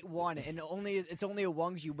or a light one, and it's only a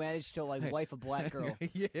one because you managed to like wife a black girl.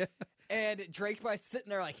 Yeah. And Drake's probably sitting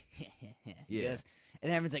there like, yeah. Yes.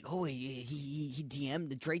 And everyone's like, oh, he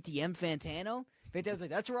DM'd Drake DM Fantano. Fantano's like,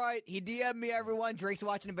 that's right, he DM'd me. Everyone. Drake's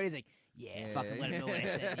watching the video. He's like, yeah, fucking let him know what I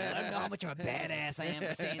said. Let him know how much of a badass I am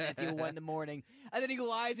for saying that to you at 1 a.m. And then he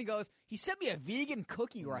lies and goes, he sent me a vegan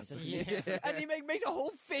cookie recipe. Yeah. And he makes a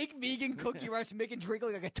whole fake vegan cookie recipe, making Drake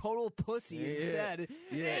look like a total pussy instead.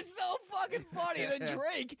 Yeah. It's so fucking funny. And then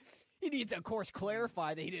Drake, he needs to, of course,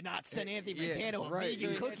 clarify that he did not send Anthony Fantano a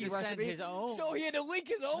vegan cookie recipe. His own. So he had to link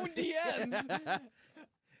his own DMs.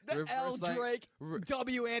 The L Drake,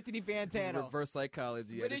 W Anthony Fantano. Reverse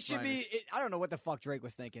psychology. But it should be. I don't know what the fuck Drake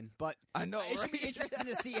was thinking, but I know it should be interesting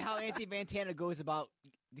to see how Anthony Fantano goes about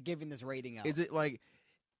giving this rating out. Is it like?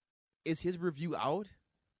 Is his review out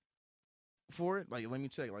for it? Like, let me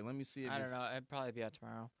check. Like, let me see. I don't know. It'd probably be out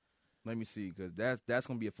tomorrow. Let me see, because that's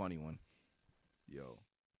gonna be a funny one. Yo,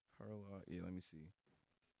 Harlow. Yeah, let me see.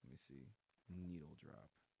 Needle drop.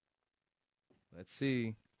 Let's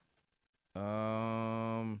see.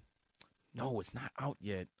 No, it's not out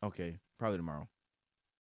yet. Okay, probably tomorrow.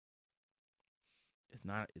 It's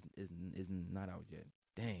not out yet.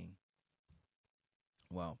 Dang.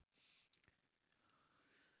 Wow.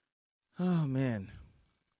 Oh man.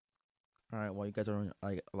 All right. While you guys are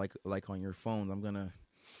like on your phones, I'm gonna.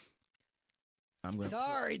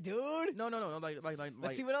 Sorry, dude. No. Like.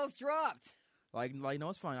 Let's see what else dropped. Like. No,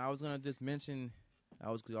 it's fine. I was gonna just mention. I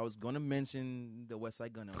was gonna mention the West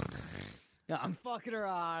Side Gun album. No, I'm fucking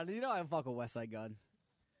around. You know I fuck with West Side Gun.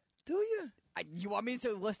 Do you? You want me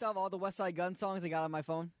to list off all the West Side Gun songs I got on my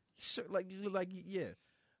phone? Sure. Yeah.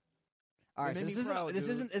 All right. So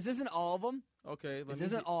this isn't all of them. Okay. This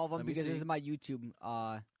isn't all of them because this is my YouTube.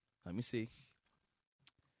 Let me see.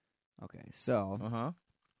 Okay. So.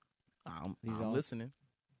 I'm all listening.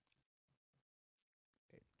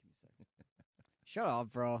 Okay, give me a second. Shut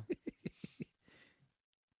up, bro.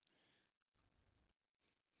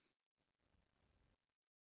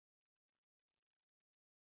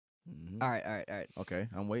 Mm-hmm. All right. Okay,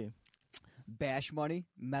 I'm waiting. Bash Money,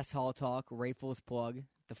 Mess Hall Talk, Rayful's Plug,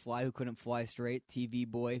 The Fly Who Couldn't Fly Straight, TV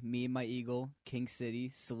Boy, Me and My Eagle, King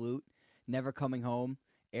City, Salute, Never Coming Home,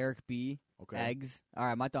 Eric B, Okay. Eggs. All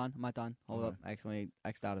right, I'm not done. Hold up. I actually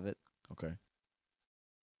X'd out of it. Okay.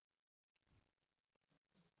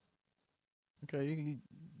 Okay,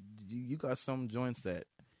 you got some joints that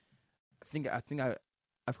I think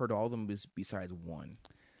I've heard all of them besides one.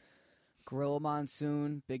 Gorilla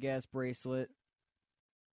Monsoon, Big Ass Bracelet,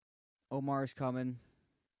 Omar's Coming.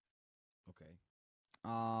 Okay.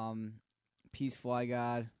 Peace Fly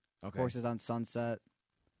God. Okay. Horses on Sunset.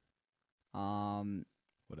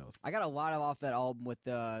 What else? I got a lot of off that album with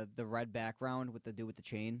the red background with the dude with the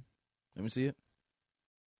chain. Let me see it.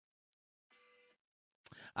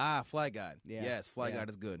 Fly God. Yeah. Yes, Fly God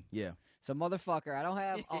is good. Yeah. So motherfucker, I don't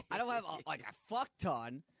have like a fuck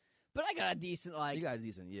ton, but I got a decent like. You got a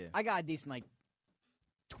decent, yeah. I got a decent like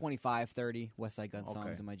 25, 30 West Side Gun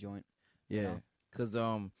songs in my joint. Yeah, because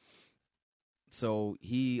so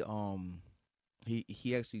he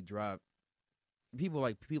actually dropped. People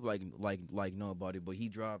know about it, but he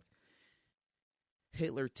dropped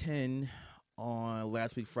Hitler 10 on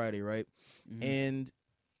last week Friday, right? Mm-hmm. And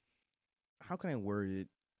how can I word it?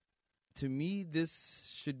 To me,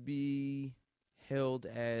 this should be held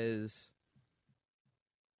as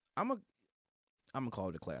I'm gonna call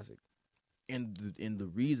it a classic, and the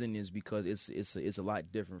reason is because it's a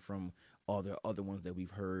lot different from all the other ones that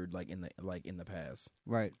we've heard like in the past.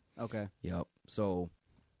 Right. Okay. Yep. So,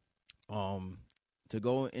 to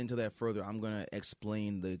go into that further, I'm gonna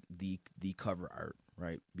explain the cover art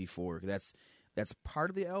right before that's part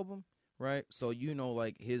of the album, right? So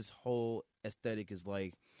like his whole aesthetic is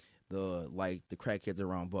like the crackheads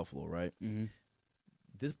around Buffalo, right? Mm-hmm.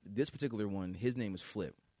 This particular one, his name is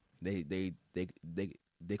Flip. They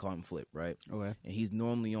call him Flip, right? Okay. And he's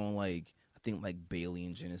normally on I think Bailey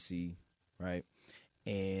and Genesee, right?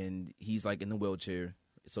 And he's in the wheelchair.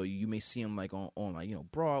 So you may see him on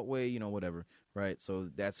Broadway, whatever, right? So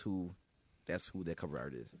that's who that cover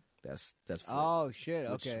art is. That's Flip. Oh shit!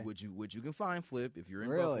 Okay. Which you can find Flip if you're in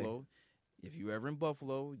really? Buffalo. If you're ever in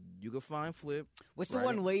Buffalo, you can find Flip. What's the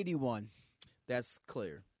one lady one? That's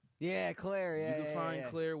Claire. Yeah, Claire. Yeah, you can find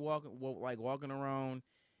Claire walking around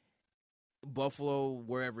Buffalo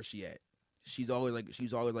wherever she at. She's always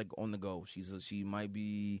on the go. She might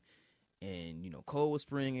be in Cold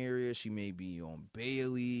Spring area. She may be on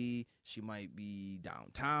Bailey. She might be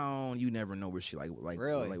downtown. You never know where she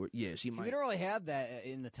really. Yeah, she might. We don't really have that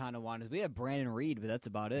in the Tonawanda. We have Brandon Reed, but that's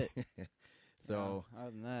about it. So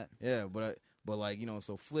other than that, yeah, but like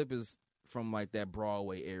so Flip is from like that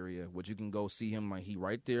Broadway area, which you can go see him like he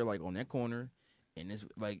right there like on that corner, in his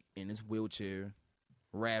wheelchair,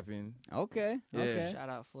 rapping. Okay. Yeah. Okay. Shout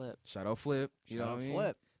out Flip. Shout out Flip. You know what I mean?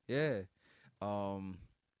 Flip. Yeah.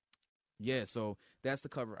 Yeah, so that's the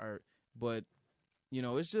cover art. But,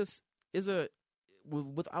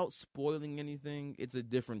 without spoiling anything, it's a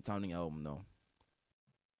different sounding album, though.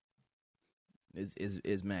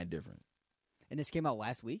 It's mad different. And this came out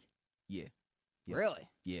last week? Yeah. Yeah. Really?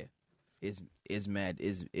 Yeah. It's mad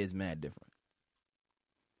different.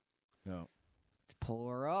 No. Let's pull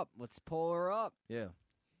her up. Yeah.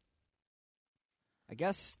 I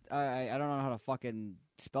guess I don't know how to fucking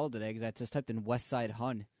spell today because I just typed in West Side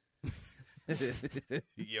Hun.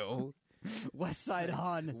 Yo. West Side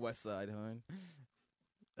Hun. West Side Hun.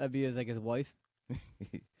 That'd be his wife.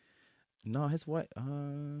 No, his wife. I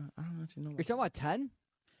don't actually know. You're talking about 10?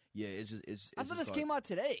 Yeah, it's. I thought this came out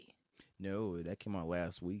today. No, that came out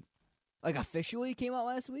last week. Like officially came out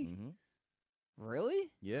last week? Mm-hmm.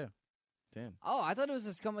 Really? Yeah, 10. Oh, I thought it was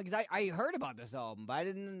just coming because I heard about this album, but I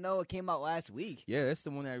didn't know it came out last week. Yeah, that's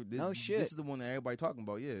the one that. No shit. This is the one that everybody talking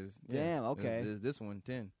about. Yeah. Damn. Okay. There's this one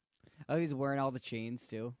 10. Oh, he's wearing all the chains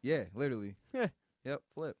too. Yeah, literally. Yep,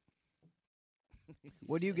 Flip.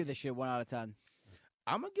 What do you give this shit 1 out of 10?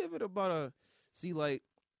 I'm gonna give it about a. See, like,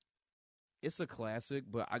 it's a classic,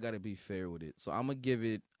 but I gotta be fair with it. So I'm gonna give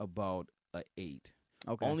it about a 8.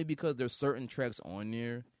 Okay. Only because there's certain tracks on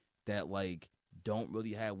there that like don't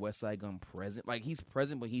really have Westside Gunn present. Like he's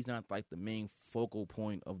present, but he's not like the main focal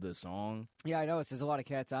point of the song. Yeah, I noticed. There's a lot of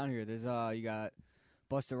cats on here. There's you got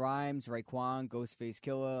Busta Rhymes, Raekwon, Ghostface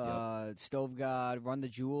Killah, Stove God, Run the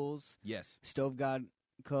Jewels. Yes. Stove God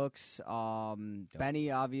Cooks, Benny,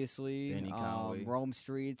 obviously. Benny Conway. Rome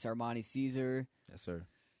Streets, Armani Caesar. Yes, sir.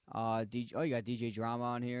 You got DJ Drama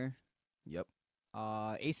on here. Yep.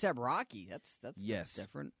 A$AP Rocky. That's yes.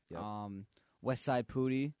 different. Yep. West Side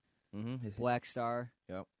Pootie. Mm-hmm. Black Star.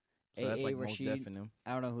 Yep. So that's like Rashid. Mos Def in him.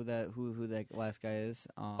 I don't know who that last guy is.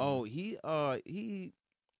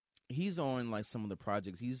 He's on like some of the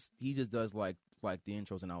projects. He just does like the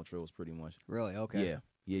intros and outros pretty much. Really? Okay.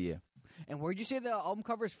 Yeah. And where'd you say the album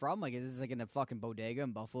cover's from? Like, is this like in a fucking bodega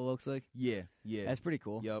in Buffalo? Looks like. Yeah. That's pretty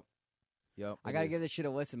cool. Yep. I gotta give this shit a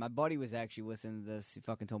listen. My buddy was actually listening to this. He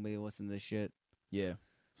fucking told me to listen to this shit. Yeah.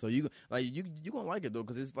 So you gonna like it though,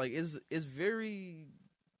 because it's like it's very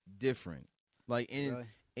different. Like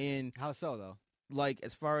in how so though? Like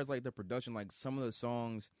as far as like the production, like some of the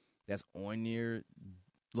songs that's on there,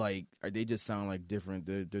 like they just sound like different.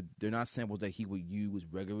 They're not samples that he would use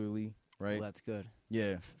regularly, right? Well, that's good.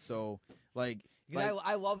 Yeah. So like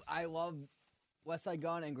I love Westside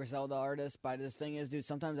Gunn and Griselda artists, but this thing is, dude,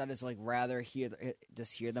 sometimes I just like rather hear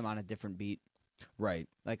them on a different beat. Right.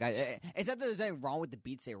 Like it's not that there's anything wrong with the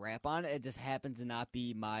beats they rap on. It just happens to not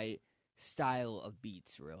be my style of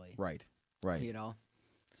beats, really. Right. You know.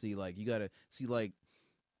 See, like you gotta see, like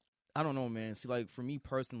I don't know, man. See, like for me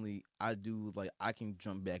personally, I can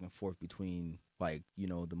jump back and forth between like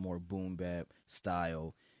the more boom bap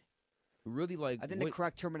style. Really, like I think the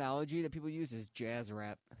correct terminology that people use is jazz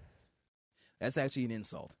rap. That's actually an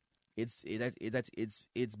insult. It's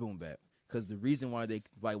boom bap, because the reason why they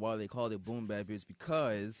call it boom bap is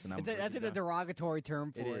because that's a derogatory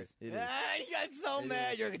term for it. It is. You got so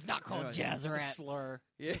mad. It's not called jazz rap. It's a slur.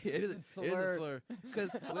 Yeah, it is. It is a slur.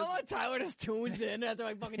 Because Tyler just tunes in after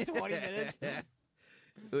like fucking 20 minutes.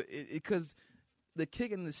 Because the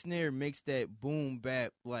kick and the snare makes that boom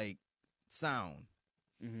bap like sound,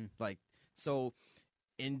 like so,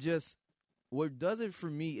 and just. What does it for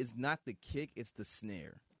me is not the kick; it's the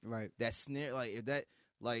snare. Right. That snare, like if that,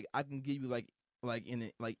 like I can give you like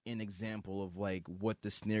an example of like what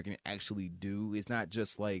the snare can actually do. It's not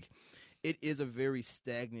just like it is a very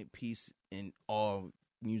stagnant piece in all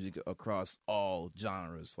music across all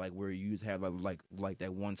genres. Like where you have like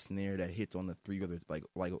that one snare that hits on the three other like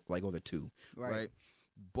other two. Right.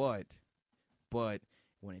 But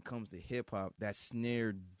when it comes to hip hop, that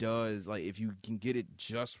snare does, like, if you can get it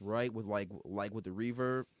just right with like with the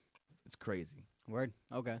reverb, it's crazy. Word.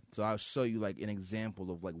 Okay. So I'll show you like an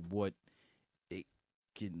example of like what it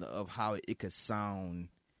can, of how it could sound.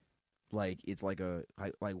 Like it's like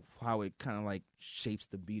how it kind of like shapes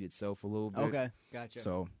the beat itself a little bit. Okay, gotcha.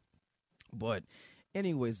 So, but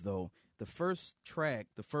anyways though, the first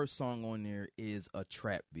song on there is a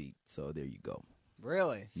trap beat. So there you go.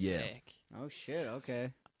 Really? Yeah. Sick. Oh shit.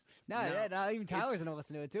 Okay. Now even Tyler's gonna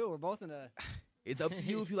listen to it too. We're both in a. It's up to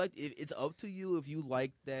you if you like. It's up to you if you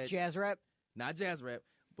like that jazz rap. Not jazz rap,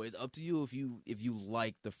 but it's up to you if you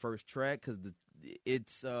like the first track, because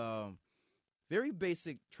it's very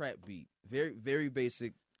basic trap beat, very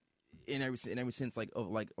basic in every sense, like of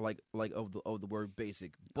the word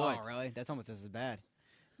basic. But oh, really? That's almost just as bad.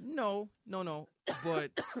 No.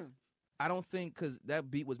 But I don't think because that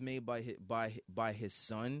beat was made by his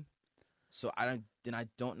son, so I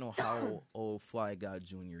don't know how old Fly God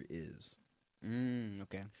Jr. is.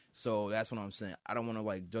 Okay. So that's what I'm saying. I don't want to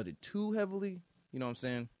like judge it too heavily. You know what I'm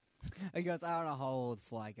saying? I guess I don't know how old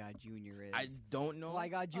Fly God Jr. is. I don't know. Fly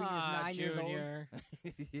God Jr. is 9 years old.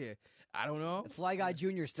 Yeah, I don't know. If Fly God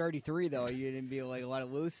Jr. is 33, though, you didn't be like let it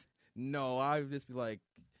loose. No, I'd just be like,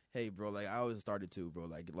 hey, bro, like I always started too, bro.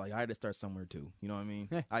 Like I had to start somewhere too. You know what I mean?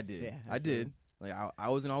 I did. Yeah, I did. Like I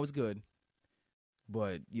wasn't always good,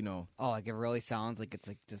 but you know. Oh, like it really sounds like it's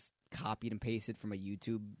like just copied and pasted from a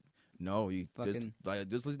YouTube. No, you fucking...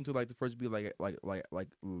 just listen to like the first beat, like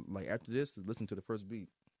after this, listen to the first beat.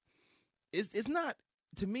 It's not,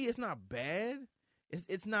 to me, it's not bad.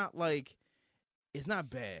 It's not like, it's not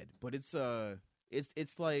bad, but it's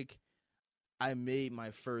like I made my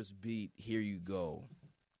first beat, here you go,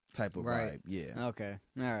 type of vibe. Yeah. Okay.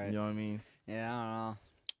 All right. You know what I mean? Yeah, I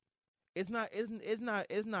don't know.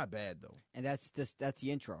 It's not bad though. And that's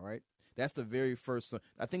the intro, right? That's the very first song.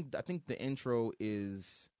 I think the intro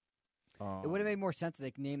is. It would have made more sense if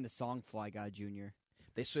they named the song "Fly God Jr."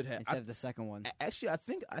 They should have instead of the second one. Actually, I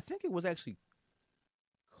think it was actually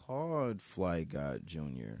called "Fly God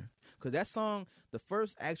Jr." because that song, the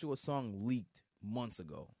first actual song, leaked months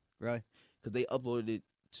ago. Really? Because they uploaded it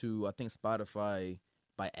to I think Spotify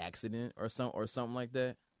by accident or something like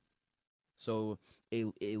that. So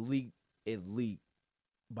it leaked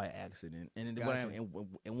by accident, and then Gotcha.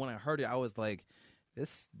 when I heard it, I was like,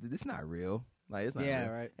 this not real. Like it's not Yeah,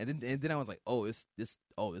 real. right. And then I was like, this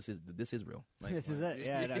is real. Like, This is it.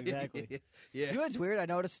 Yeah, no, exactly. Yeah. You know what's weird? I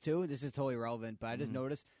noticed too. This is totally irrelevant, but I just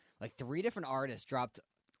noticed like 3 different artists dropped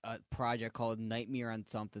a project called Nightmare on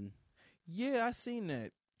something. Yeah, I seen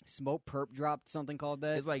that. Smoke Perp dropped something called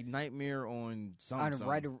that. It's like Nightmare on something.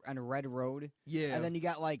 On a Red Road. Yeah. And then you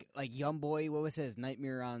got like Young Boy. What was his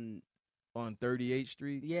Nightmare on 38th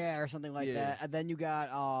Street? Yeah, or something like that. And then you got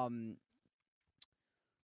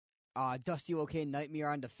Dusty OK Nightmare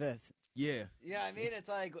on the 5th. Yeah. Yeah, I mean it's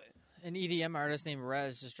like an EDM artist named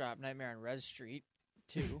Rez just dropped Nightmare on Rez Street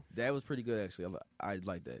too. That was pretty good actually. I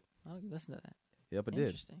like that. Oh, listen to that. Yep, I did.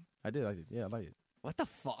 Interesting. I did like it. Yeah, I like it. what the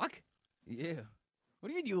fuck? Yeah. What do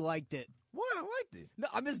you mean you liked it? What? I liked it. No,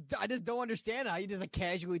 I just don't understand how you just like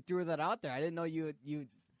casually threw that out there. I didn't know you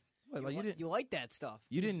What, like you didn't like that stuff.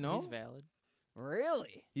 you didn't know? He's valid.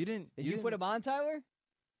 Really? You didn't Did you put him on, Tyler?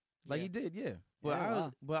 like Yeah. you did, yeah. But Yeah,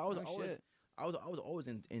 I was Oh, always shit. I was always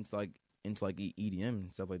into EDM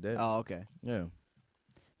and stuff like that. Oh, okay. Yeah.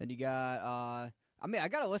 Then you got I mean, I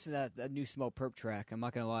gotta listen to that new Smoke Perp track. I'm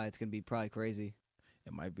not gonna lie, it's gonna be probably crazy.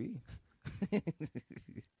 It might be.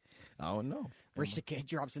 I don't know. Rich the Kid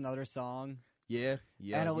drops another song. Yeah.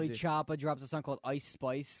 Annalie he did. Choppa drops a song called Ice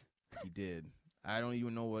Spice. He did. I don't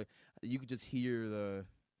even know what you could just hear the.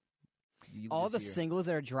 All the singles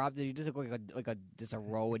that are dropped, you just look like just a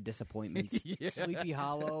row of disappointments. Yeah. Sleepy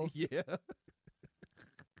Hollow. Yeah.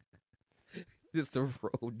 Just a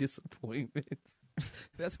row of disappointments.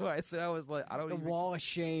 That's why I said I was like, I don't The even. Wall of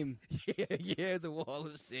Shame. Yeah, it's a wall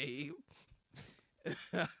of shame.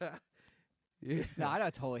 Yeah. No, I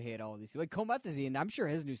don't totally hate all of these. Like Comethazine, I'm sure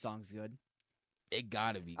his new song's good. It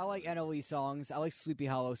gotta be. I like NLE songs. I like Sleepy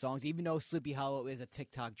Hollow songs, even though Sleepy Hollow is a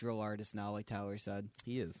TikTok drill artist now, like Tyler said.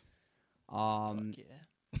 He is. Fuck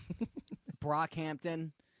yeah.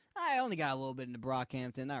 Brockhampton. I only got a little bit into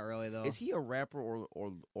Brockhampton, not really though. Is he a rapper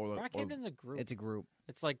or Brockhampton's a group. It's a group.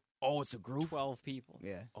 It's like Oh, it's a group. 12 people.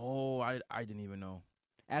 Yeah. Oh, I didn't even know.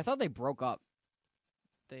 And I thought they broke up.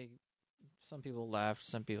 Some people left,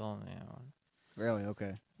 some people, Really?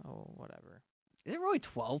 Okay. oh, whatever. Is it really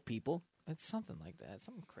 12 people? It's something like that.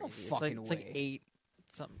 Something crazy. fucking it's like way. 8.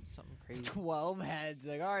 Something crazy. 12 heads.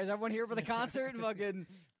 Like, all right, is everyone here for the concert? Fucking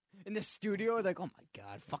in the studio. Like, oh my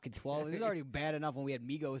god, fucking 12. This is already bad enough when we had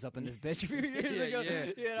Migos up in this bitch a few years ago.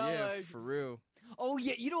 You know, yeah, like, for real. oh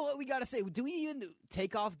yeah, you know what we gotta say? Do we even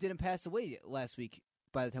Takeoff didn't pass away last week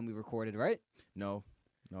by the time we recorded, right? No.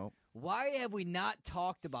 Why have we not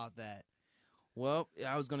talked about that? Well,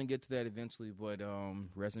 I was gonna get to that eventually, but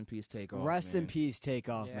rest in peace, Takeoff. Rest man. in peace,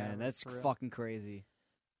 Takeoff, Yeah, man. That's for real. fucking crazy.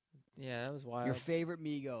 Yeah, that was wild. Your favorite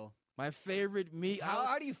Migo. My favorite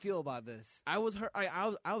How do you feel about this? I was hurt.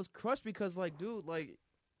 I was crushed because, like, dude, like,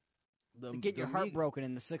 To get your heart broken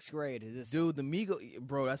in the 6th grade. Is this dude, the Migos,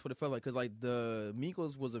 bro. That's what it felt like. Cause like the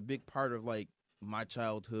Migos was a big part of like my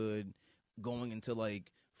childhood, going into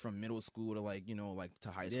like from middle school to like like to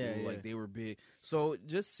high school. Yeah, yeah. Like they were big. So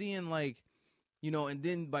just seeing like, and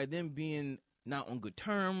then by them being not on good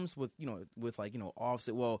terms with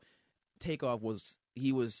Offset. Well, Takeoff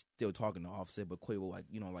he was still talking to Offset, but Quavo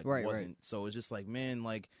wasn't. Right. So it's just like, man,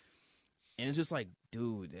 like, and it's just like,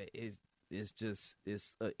 dude, it's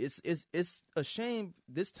a shame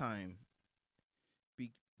this time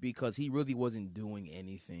because he really wasn't doing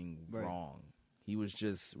anything wrong. He was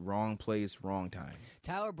just wrong place, wrong time.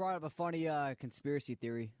 Tyler brought up a funny conspiracy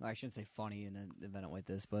theory. Well, I shouldn't say funny in an event like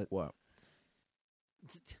this, but What?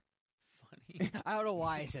 Funny. I don't know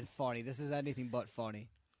why I said funny. This is anything but funny.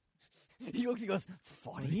 He looks and goes,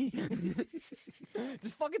 funny?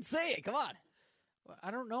 Just fucking say it. Come on. Well,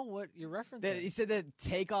 I don't know what you're referencing. He said that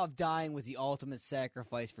Takeoff dying was the ultimate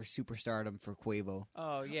sacrifice for superstardom for Quavo.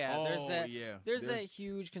 Oh yeah, there's that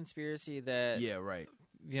huge conspiracy that right.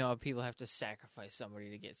 People have to sacrifice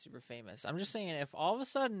somebody to get super famous. I'm just saying, if all of a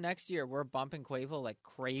sudden next year we're bumping Quavo like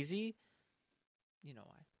crazy, you know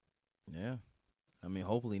why? Yeah, I mean,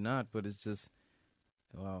 hopefully not, but it's just,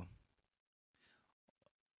 wow.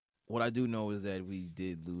 What I do know is that we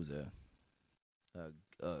did lose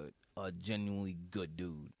a genuinely good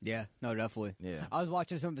dude. Yeah, no, definitely. Yeah, I was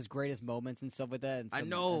watching some of his greatest moments and stuff like that. And I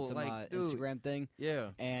know, some, dude, Instagram thing.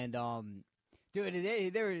 Yeah, and dude,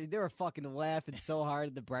 they were fucking laughing so hard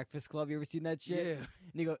at the Breakfast Club. You ever seen that shit? Yeah. And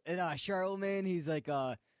he goes, and Charlemagne, he's like,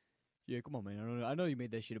 yeah, come on, man. I know you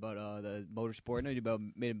made that shit about the motorsport. I know you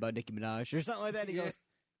made it about Nicki Minaj or something like that. And he goes,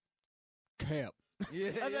 Cap.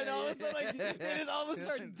 Yeah, and then all of a sudden, they just almost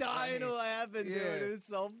start dying laughing, dude. It was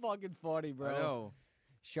so fucking funny, bro. I know.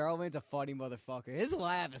 Charlemagne's a funny motherfucker. His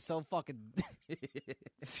laugh is so fucking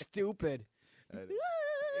stupid. You know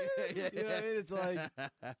what I mean? It's like,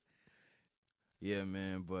 yeah,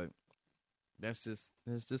 man. But it's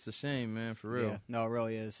just a shame, man. For real. Yeah, no, it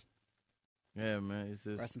really is. Yeah, man. It's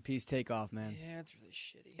just Rest in peace, Takeoff, man. Yeah, it's really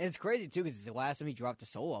shitty. And it's crazy too because the last time he dropped a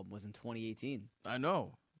solo album was in 2018. I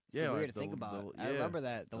know. It's weird to think about. I remember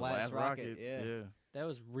that the last Rocket. Yeah. That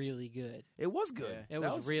was really good. It was good. Yeah. It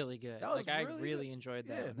was really good. That was I really really good. enjoyed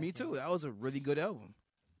that. Yeah, when me that came too. out. That was a really good album.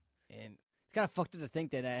 And It's kind of fucked up to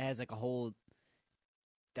think that it has like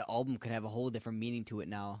the album could have a whole different meaning to it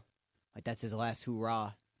now. Like that's his last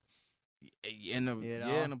hoorah. in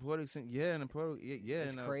the poetic sense,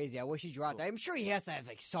 It's crazy. I wish he dropped. I'm sure he has to have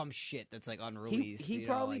like some shit that's like unreleased. He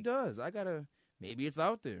probably does. Maybe it's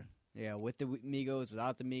out there. Yeah, with the Migos,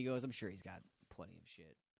 without the Migos, I'm sure he's got plenty of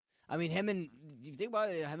shit. I mean, you think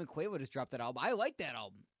about it, him and Quavo just dropped that album. I like that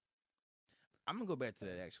album. I'm gonna go back to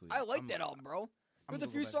that actually. I like that album, bro. There's a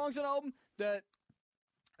gonna few go back. songs on the album that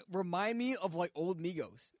remind me of like old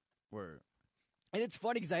Migos. Word. And it's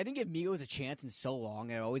funny because I didn't give Migos a chance in so long,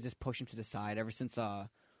 and I always just push them to the side ever since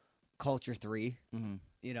Culture 3,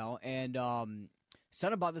 Mm-hmm. and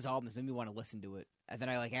something about this album has made me want to listen to it. And then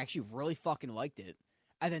I like actually really fucking liked it.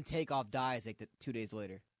 And then Takeoff dies like 2 days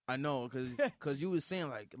later. I know, cause you was saying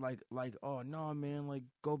like oh no man, like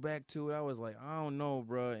go back to it. I was like, I don't know,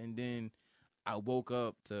 bro. And then I woke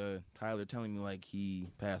up to Tyler telling me like he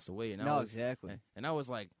passed away, and Exactly. And I was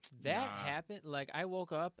like, That nah. happened. Like I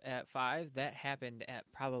woke up at 5. That happened at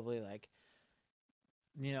probably like,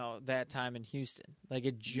 that time in Houston. Like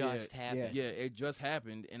it just happened. Yeah, it just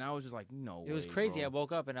happened, and I was just like, no. It was crazy. Bro. I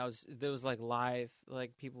woke up and there was like live,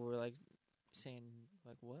 like people were like saying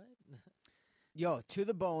like what? Yo, To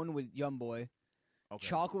the Bone with Youngboy. Okay.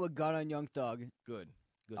 Chocolate with Gun on Young Thug. Good.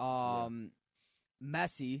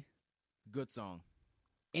 Messy. Good song.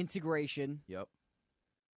 Integration. Yep.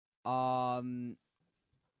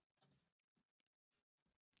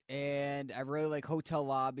 And I really like Hotel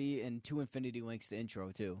Lobby and 2 Infinity Links, the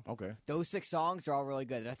intro, too. Okay. Those 6 songs are all really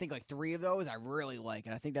good. And I think like 3 of those I really like.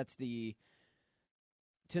 And I think that's the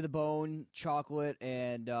To the Bone, Chocolate,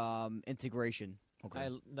 and Integration.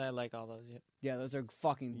 Okay. I like all those. Yep. Yeah, those are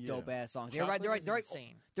fucking dope ass songs. Chocolate They're is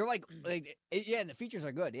insane. They're like and the features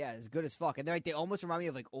are good. Yeah, it's good as fuck. And they almost remind me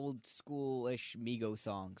of like old school-ish Migos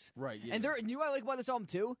songs. Right. Yeah. And you know what I like about this album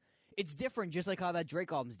too? It's different, just like how that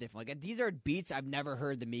Drake album's different. Like these are beats I've never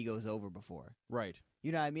heard the Migos over before. Right.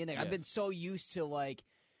 You know what I mean? Like I've Yes. been so used to like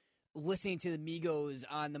listening to the Migos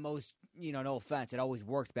on the most, no offense, it always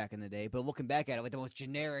worked back in the day, but looking back at it, like the most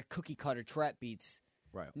generic cookie cutter trap beats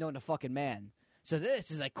Right. known to fucking man. So this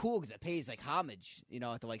is like cool because it pays like homage,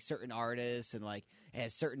 to like certain artists and like it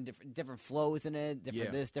has certain different flows in it,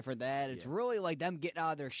 different this, different that. It's really like them getting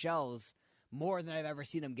out of their shells more than I've ever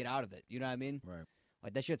seen them get out of it. You know what I mean? Right.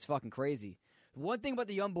 Like that shit's fucking crazy. One thing about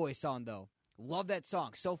the Youngboy song though, love that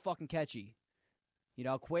song, so fucking catchy.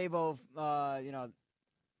 Quavo,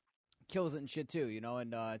 kills it and shit too.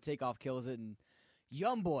 And Takeoff kills it. And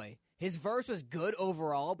Youngboy, his verse was good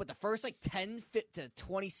overall, but the first like 10 to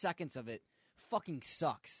 20 seconds of it fucking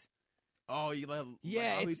sucks. Oh, you like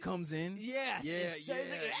how he comes in? Yes. Yeah,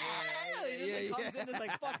 It comes in, it's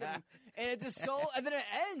like fucking, and it's just so, and then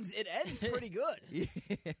it ends pretty good. Yeah.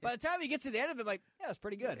 By the time he gets to the end of it, I'm like, yeah, it's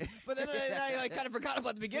pretty good. But then I like kind of forgot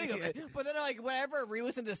about the beginning of it. But then like whenever I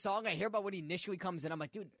re-listen to the song, I hear about when he initially comes in, I'm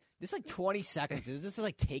like, dude, this is like 20 seconds. This is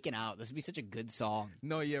like taken out. This would be such a good song.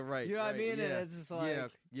 No, yeah, right. You know what I mean? Yeah. And it's just like,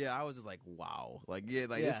 yeah. I was just like, wow, like,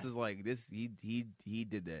 this is like this. He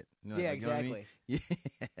did that. You know, yeah, like, exactly. You know what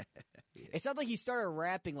I mean? Yeah. It sounds like he started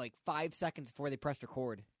rapping like 5 seconds before they pressed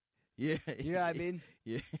record. Yeah. You know what I mean?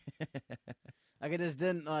 Yeah. Like it just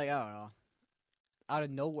didn't, like, I don't know, out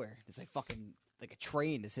of nowhere. It's like fucking like a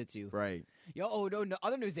train just hits you. Right. Yo, no.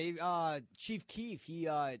 Other news, Dave. Chief Keef,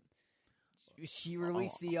 she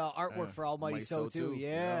released the artwork for Almighty So too.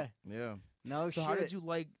 Yeah. No shit. So how did you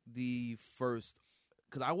like the first?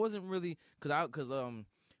 Because I wasn't really because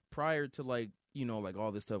prior to like like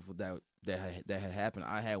all this stuff that had happened,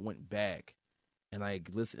 I had went back and I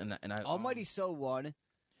listened and I Almighty So 1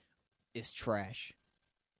 is trash.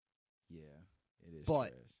 Yeah, it is. But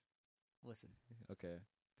trash. listen, okay,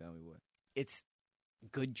 tell me what. It's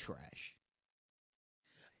good trash.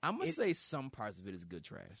 I'm gonna say some parts of it is good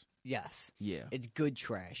trash. Yes. Yeah. It's good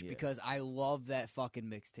trash Yeah. because I love that fucking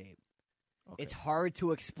mixtape. Okay. It's hard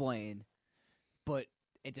to explain, but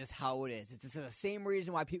it's just how it is. It's just the same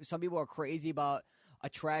reason why some people are crazy about a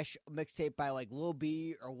trash mixtape by like Lil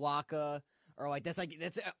B or Waka or like that's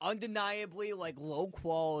undeniably like low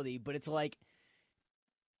quality, but it's like,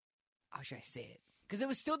 how should I say it? Because it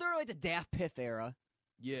was still during like the Daft Piff era.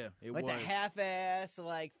 Yeah, it like was. the half-ass,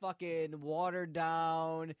 like fucking watered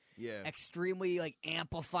down, extremely like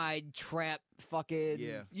amplified trap, fucking.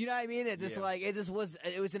 Yeah. You know what I mean? It just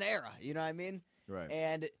it was an era. You know what I mean? Right.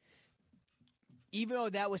 And even though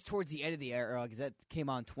that was towards the end of the era, because that came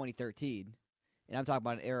out in 2013, and I'm talking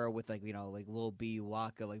about an era with like like Lil B,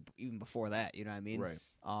 Waka, like even before that. You know what I mean? Right.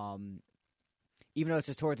 Even though it's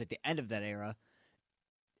just towards like the end of that era,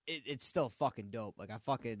 it's still fucking dope. Like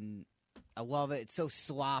I love it. It's so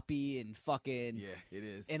sloppy and fucking it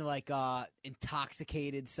is. And like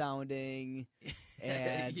intoxicated sounding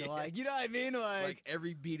and like you know what I mean? Like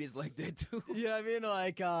every beat is like that too. You know what I mean?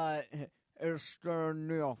 Like it's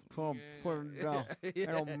Neil, put it down. I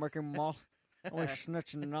don't make him mouse. I'm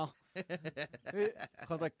snitching now.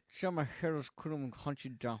 Cause like some of my heroes couldn't hunt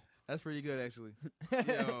you down. That's pretty good actually.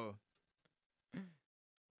 Yo.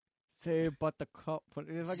 Say but the cup.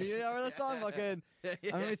 You know the song fucking.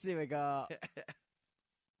 Let me see, like I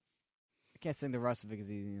can't sing the rest of it because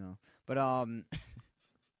but I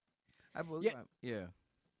believe.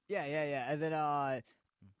 Yeah. And then I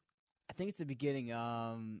think it's the beginning.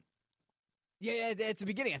 It's the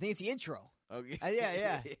beginning. I think it's the intro. Okay.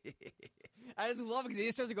 Yeah. I just love it because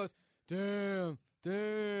he starts and goes, damn.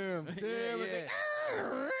 It's like,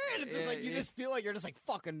 and it's just like you just feel like you're just like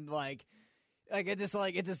fucking like it's just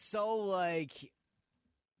so like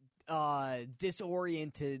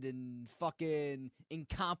disoriented and fucking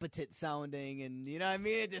incompetent sounding, and you know what I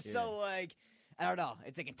mean? It's just so like I don't know.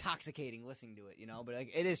 It's like intoxicating listening to it, but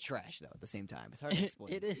like it is trash though. At the same time, it's hard to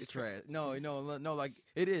explain. It is trash. No, like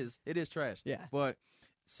it is trash. Yeah, but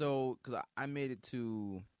so because I made it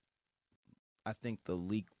to, I think the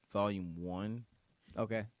Leak Volume 1.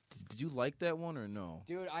 Okay. Did you like that one or no?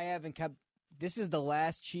 Dude, I haven't kept. This is the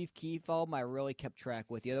last Chief Keef album I really kept track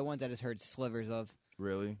with. The other ones I just heard slivers of.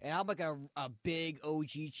 Really? And I'm like a big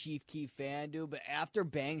OG Chief Keef fan, dude. But after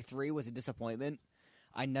Bang 3 was a disappointment,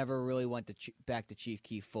 I never really went back to Chief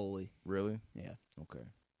Keef fully. Really? Yeah. Okay.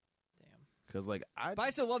 Damn. Because like But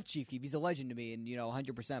I still love Chief Keef. He's a legend to me, and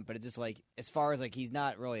 100%. But it's just like as far as like he's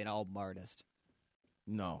not really an album artist.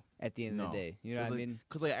 No. At the end of the day, you know what I mean?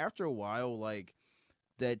 Because like after a while, like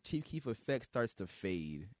that Chief Keef effect starts to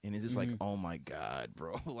fade, and it's just like, oh my god,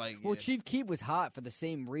 bro. Like, well, Chief Keef was hot for the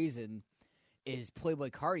same reason is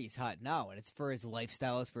Playboy Cardi's hot now, and it's for his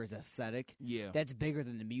lifestyle, it's for his aesthetic. Yeah, that's bigger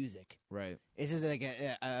than the music. Right. This is like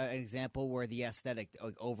an example where the aesthetic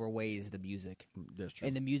overweighs the music. That's true.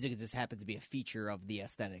 And the music just happens to be a feature of the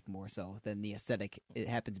aesthetic more so than the aesthetic. It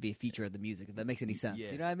happens to be a feature of the music. If that makes any sense,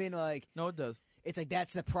 you know what I mean? Like, no, it does. It's like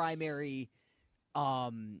that's the primary.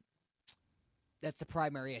 That's the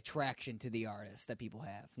primary attraction to the artist that people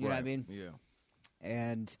have. You know what I mean? Yeah.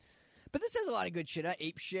 But this has a lot of good shit.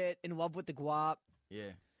 Ape Shit, In Love with the Guap. Yeah.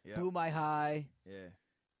 Boom My High. Yeah.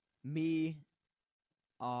 Me.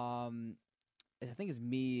 I think it's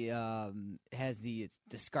Me. Has the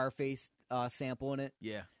Scarface sample in it.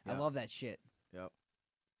 Yeah. I love that shit. Yep.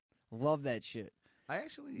 Love that shit. I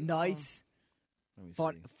actually nice.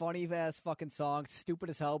 Let me see. Funny ass fucking song. Stupid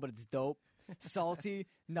as hell, but it's dope. Salty.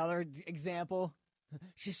 Another example.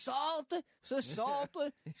 She's salty, she's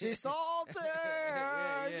salty, she's salty,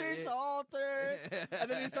 she's salty. And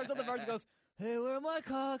then he starts on the verse and goes, hey, where are my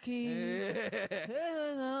car keys?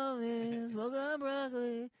 Smoke on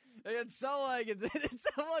broccoli. It's so like, it's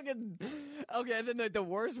so fucking, okay, and then like, the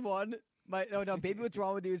worst one, no, Baby What's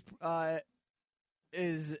Wrong With You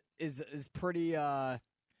is pretty, I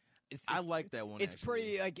like that one, it's actually.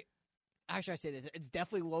 pretty, like, how should I say this? It's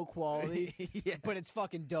definitely low quality, yeah. but it's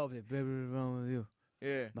fucking dope. Baby, what's wrong with you?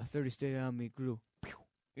 Yeah. My 30 stay on me glue.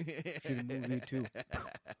 Should have moved you too.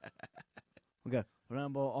 Okay.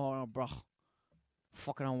 Rambo on bro.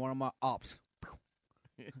 Fucking on one of my ops.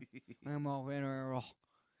 I'm all in a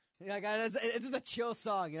it's a chill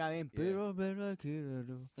song, you know what I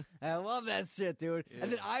mean? I love that shit, dude. Yeah.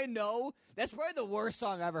 And then I know that's probably the worst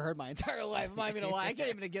song I ever heard my entire life. I'm not even gonna lie. I can't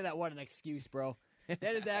even give that one an excuse, bro.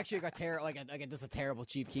 That is actually like a terrible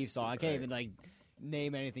Chief Keef song. I can't even like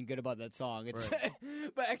name anything good about that song. It's right.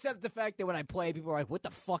 But except the fact that when I play, people are like, "What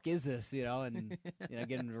the fuck is this?" You know, and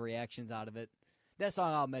getting reactions out of it. That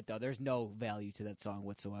song, I'll admit though, there's no value to that song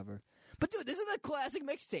whatsoever. But dude, this is a classic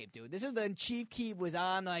mixtape, dude. This is when Chief Keef was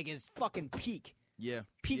on like his fucking peak. Yeah,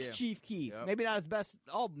 peak Chief Keef. Yep. Maybe not his best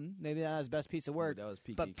album, maybe not his best piece of work. That was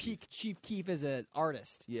peak, but peak Chief Keef as an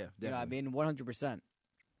artist. Yeah, definitely. You know what I mean? 100%.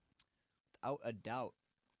 Without a doubt.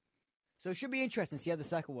 So it should be interesting to see how the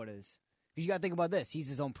second one is. Because you got to think about this. He's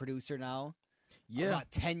his own producer now. Yeah.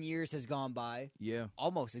 About 10 years has gone by. Yeah.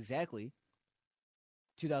 Almost exactly.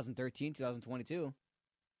 2013, 2022.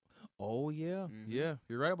 Oh, yeah. Mm-hmm. Yeah.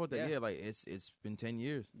 You're right about that. Yeah, like it's been 10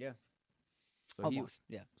 years. Yeah. So almost,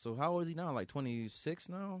 yeah. So how old is he now? Like 26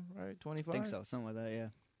 now, right? 25? I think so. Something like that, yeah.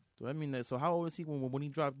 So I mean, so how old was he when he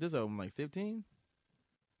dropped this album? Like 15?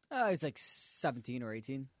 He's like 17 or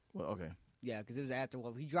 18. Well, okay. Yeah, because it was after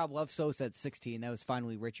he dropped Love Sosa at 16. That was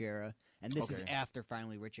Finally Rich era, and this is after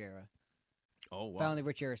Finally Rich era. Oh wow! Finally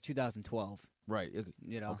Rich era is 2012. Right.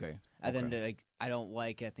 You know. Okay. And then like I don't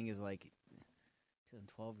like. I think it's like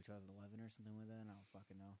 2012 or 2011 or something like that. I don't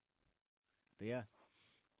fucking know. But yeah.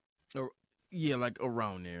 Yeah, like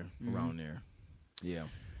around there. Mm-hmm. Around there. Yeah.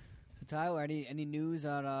 So Tyler, any news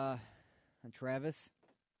on Travis?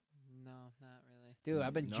 No, not really. Dude,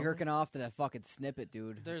 I've been jerking off to that fucking snippet,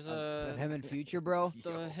 dude. There's him and Future, bro.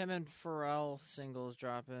 Him and Pharrell singles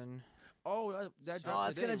dropping. Oh, that dropped. Oh,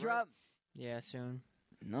 it's gonna drop. Yeah, soon.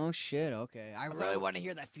 No shit. Okay, I really want to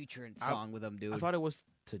hear that Future song with him, dude. I thought it was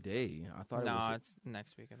today. I thought it was. No, it's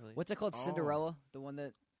next week, I believe. What's it called? Cinderella, the one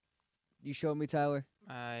that you showed me, Tyler.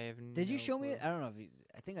 Did you show me it? I don't know if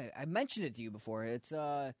I think I mentioned it to you before. It's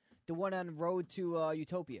the one on Road to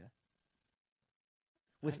Utopia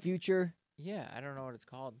with Future. Yeah, I don't know what it's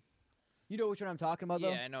called. You know which one I'm talking about, though?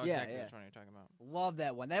 Yeah, I know exactly which one you're talking about. Love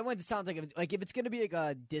that one. That one sounds like if it's going to be like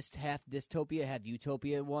a half dystopia, half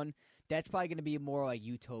utopia one, that's probably going to be more like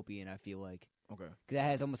utopian, I feel like. Okay. Because that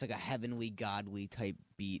has almost like a heavenly, godly type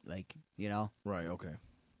beat, like, you know? Right, okay.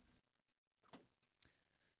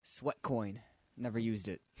 Sweatcoin. Never used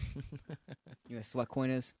it. You know what Sweatcoin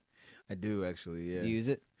is? I do, actually, yeah. You use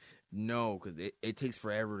it? No, because it takes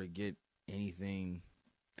forever to get anything.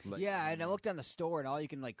 Like, yeah, and I looked on the store, and all you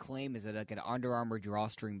can like claim is like an Under Armour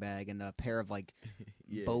drawstring bag and a pair of like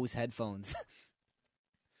Bose headphones.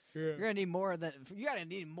 You're gonna need more than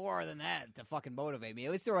that to fucking motivate me.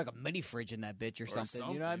 At least throw like a mini fridge in that bitch or something.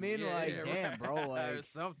 You know what I mean? Yeah, like, damn, right. bro, like or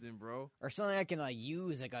something, bro, or something I can like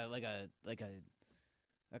use like a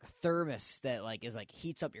thermos that like is like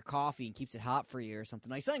heats up your coffee and keeps it hot for you or something.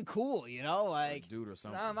 Like something cool, you know? Like, dude, or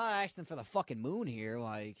something. I'm not asking for the fucking moon here.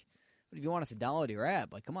 Like, but if you want us to download your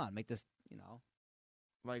app, like, come on, make this, you know,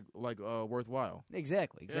 like worthwhile.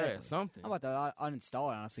 Exactly. Yeah, something. I'm about to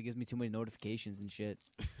uninstall it. Honestly, it gives me too many notifications and shit.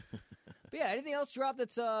 But yeah, anything else drop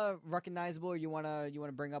that's recognizable or you wanna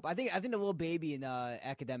bring up? I think the Lil Baby and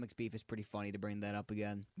Academics beef is pretty funny to bring that up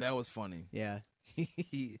again. That was funny. Yeah.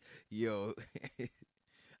 Yo.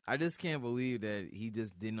 I just can't believe that he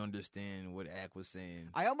just didn't understand what Ak was saying.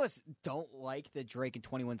 I almost don't like that Drake and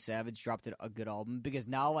 21 Savage dropped a good album because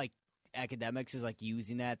now like Academics is like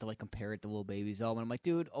using that to like compare it to Lil Baby's album. I'm like,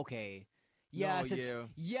 dude, okay. Yes,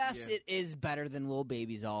 it is better than Lil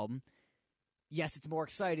Baby's album. Yes, it's more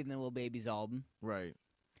exciting than Lil Baby's album. Right.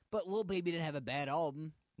 But Lil Baby didn't have a bad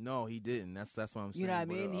album. No, he didn't. That's what I'm saying. You know what I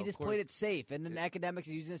mean? He just played it safe. And then Academics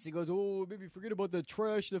is using this. He goes, oh, maybe forget about the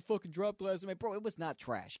trash that fucking dropped last night. Bro, it was not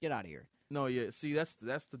trash. Get out of here. No, yeah. See, that's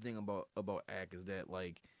the thing about Ak is that,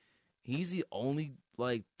 like, he's the only,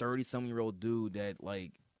 like, 30-something-year-old dude that,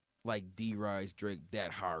 like D-Rise Drake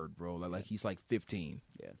that hard, bro. Like he's, like, 15.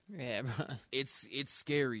 Yeah. Yeah, bro. It's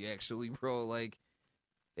scary, actually, bro. Like,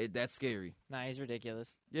 that's scary. Nah, he's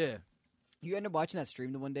ridiculous. Yeah. You ended up watching that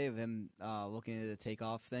stream the one day of him looking at the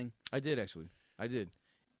takeoff thing? I did, actually. I did.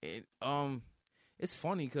 It's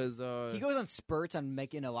funny because he goes on spurts on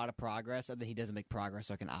making a lot of progress, and then he doesn't make progress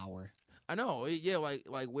like an hour. I know, yeah,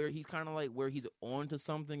 like where he kind of like where he's on to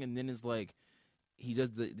something, and then it's like he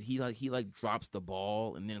does he drops the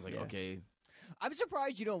ball, and then it's like okay. I'm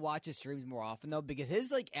surprised you don't watch his streams more often though, because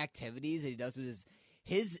his like activities that he does with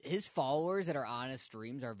his followers that are on his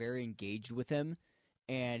streams are very engaged with him,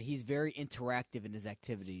 and he's very interactive in his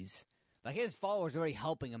activities. Like his followers are already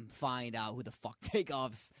helping him find out who the fuck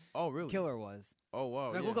Takeoff's killer was. Oh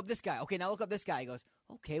wow! Like, look up this guy. Okay, now look up this guy. He goes,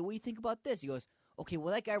 okay, what do you think about this? He goes, okay,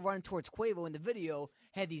 well that guy running towards Quavo in the video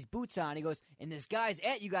had these boots on. He goes, and this guy's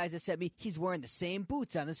at you guys that sent me. He's wearing the same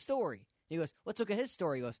boots on his story. He goes, let's look at his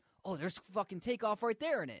story. He goes, oh, there's fucking Takeoff right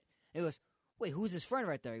there in it. And he goes, wait, who's his friend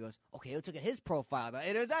right there? He goes, okay, let's look at his profile.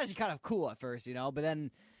 And it was actually kind of cool at first, but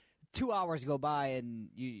then 2 hours go by and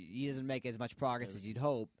he doesn't make as much progress as you'd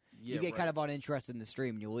hope. Yeah, you get kind of uninterested in the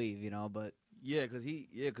stream and you leave, but yeah, because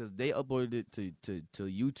they uploaded it to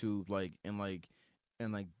YouTube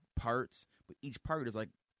in parts, but each part is like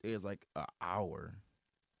an hour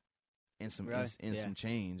and some some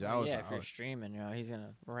change. I was if you're streaming, he's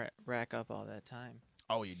gonna rack up all that time.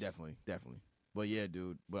 Oh yeah, definitely. But yeah,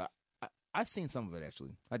 dude. But I've seen some of it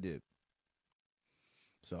actually. I did.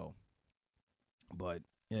 So, but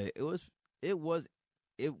yeah, it was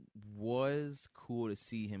cool to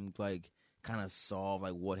see him like kind of solve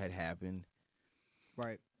like what had happened.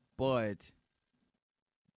 Right. But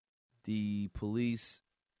the police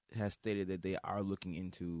has stated that they are looking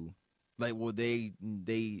into they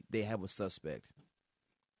have a suspect.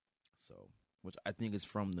 So, which I think is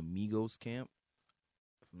from the Migos camp,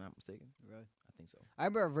 if I'm not mistaken. Really? I think so. I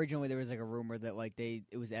remember originally there was like a rumor that like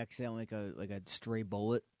it was accidentally like a stray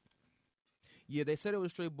bullet. Yeah, they said it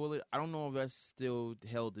was a stray bullet. I don't know if that's still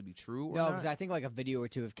held to be true or no, not. because I think like a video or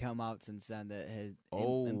two have come out since then that has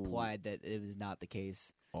implied that it was not the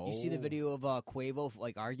case. Oh. You see the video of Quavo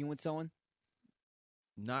like arguing with someone?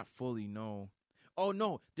 Not fully, no. Oh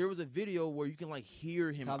no, there was a video where you can like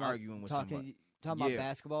hear him arguing with somebody. Talking about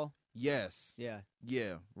basketball? Yes. Yeah.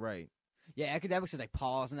 Yeah, right. Yeah, Academics had like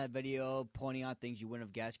pausing that video, pointing out things you wouldn't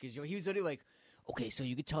have guessed. Because he was literally like, okay, so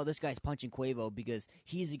you could tell this guy's punching Quavo because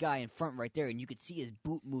he's the guy in front right there, and you could see his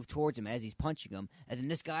boot move towards him as he's punching him. And then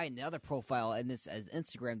this guy in the other profile and this as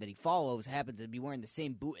Instagram that he follows happens to be wearing the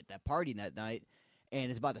same boot at that party that night, and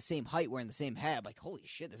is about the same height, wearing the same hat. I'm like, holy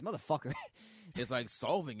shit, this motherfucker. It's like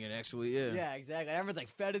solving it, actually, yeah. Yeah, exactly. Everyone's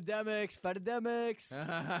like, Fedidemics.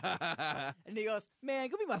 And he goes, man,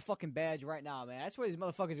 give me my fucking badge right now, man. I swear these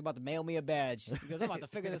motherfuckers are about to mail me a badge. He goes, I'm about to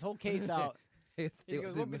figure this whole case out. He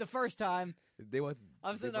goes, won't be the first time.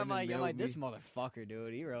 I'm sitting there, I'm like, this motherfucker,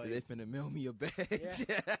 dude. He really. They finna mail me a badge.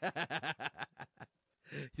 Yeah.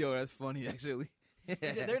 Yo, that's funny, actually. He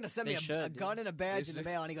said, they're going to send me a gun and a badge in the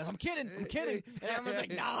mail. And he goes, I'm kidding. And everyone's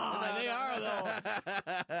like, nah, they are, though.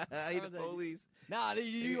 He the police. Nah,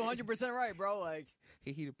 you 100% right, bro. Like,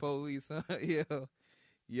 he the police, huh?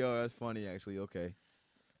 Yo, that's funny, actually. Okay.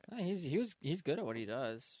 He's good at what he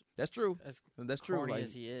does. That's true. That's true. Corny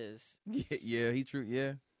as he is. Yeah, he's true.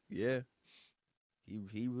 Yeah.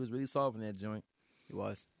 He was really solving that joint. He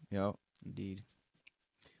was. Indeed.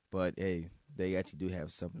 But hey, they actually do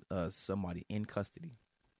have somebody in custody.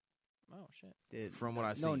 Oh shit! From what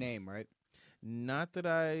I see, no name, right? Not that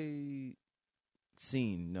I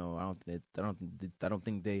seen. No, I don't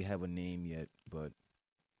think they have a name yet. But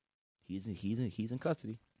he's in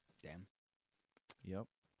custody. Damn. Yep.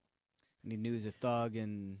 Any news of Thug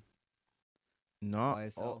and no?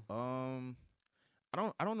 YSL?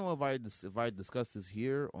 I don't know if I discussed this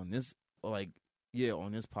here on this on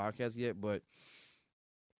this podcast yet, but.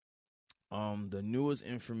 The newest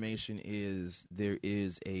information is there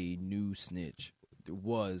is a new snitch. There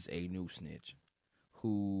was a new snitch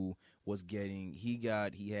who was he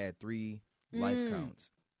had 3 life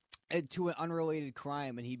counts. To an unrelated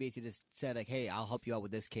crime, and he basically just said like, hey, I'll help you out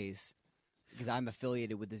with this case because I'm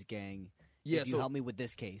affiliated with this gang. Yeah, if you help me with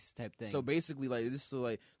this case type thing. So basically,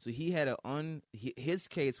 so he had his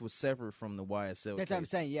case was separate from the YSL That's case. what I'm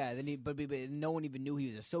saying. Yeah, then but no one even knew he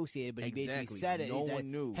was associated. But he basically said it. No one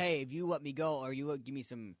knew. Hey, if you let me go, or you give me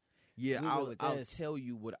some. Yeah, I'll tell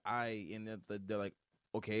you what and they're like,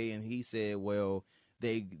 okay. And he said, well,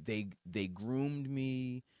 they groomed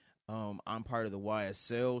me. I'm part of the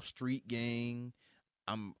YSL street gang.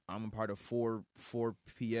 I'm a part of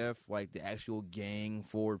 4PF, like the actual gang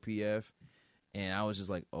 4PF. And I was just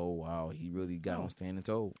like, oh, wow, he really got on standing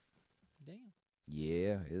toe. Damn.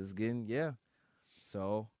 Yeah, it's getting,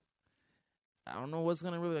 So, I don't know what's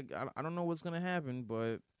going to I don't know what's going to happen,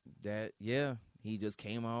 but He just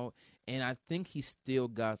came out, and I think he still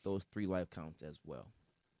got those 3 life counts as well.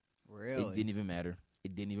 Really? It didn't even matter. He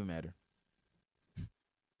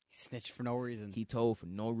snitched for no reason. He told for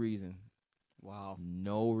no reason. Wow.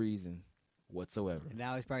 No reason whatsoever. And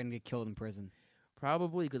now he's probably gonna get killed in prison.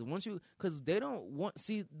 Probably because they don't want.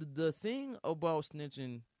 See, the thing about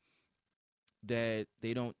snitching that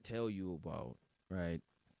they don't tell you about, right,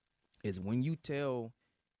 is when you tell,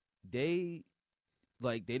 they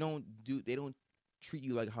don't treat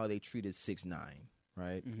you like how they treated 6ix9ine,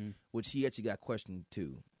 right? Mm-hmm. Which he actually got questioned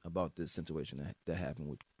too about this situation that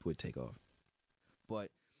happened with Takeoff,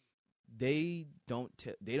 but they don't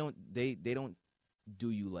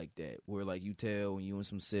do you like that, where like you tell and you in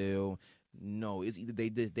some cell. No, it's either they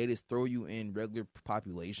just throw you in regular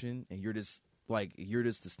population and you're just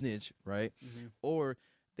the snitch, right? Mm-hmm. Or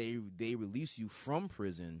they release you from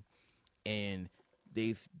prison and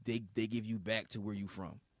they give you back to where you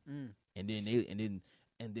from, and then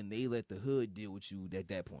they let the hood deal with you at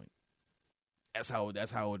that point. That's how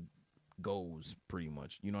it goes, pretty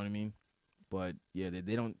much. You know what I mean? But yeah,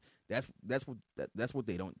 they don't. That's what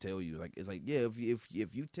they don't tell you. Like, it's like, yeah,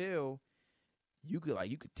 if you tell, you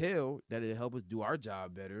could tell that it'll help us do our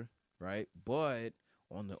job better, right? But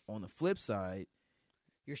on the flip side,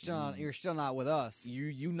 you're still not with us.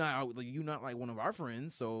 You not like one of our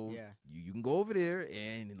friends, so yeah. you can go over there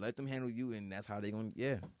and let them handle you, and that's how they gonna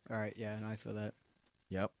All right, yeah, no, I feel that.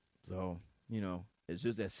 Yep. So it's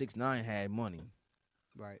just that 6ix9ine had money,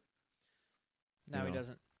 right? Now he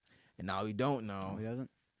doesn't, and now he don't know. No, he doesn't.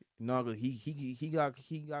 No, he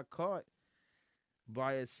got caught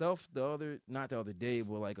by itself not the other day,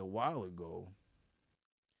 but like a while ago.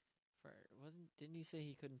 Didn't he say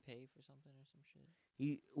he couldn't pay for something or some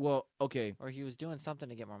shit? Or he was doing something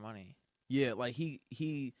to get more money. Yeah, like he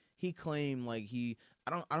claimed like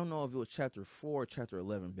I don't know if it was chapter 4 or chapter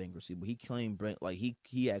 11 bankruptcy, but he claimed like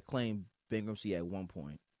he had claimed bankruptcy at one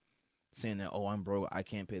point, saying that, oh, I'm broke, I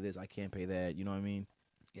can't pay this, I can't pay that. You know what I mean?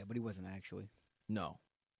 Yeah, but he wasn't actually. No.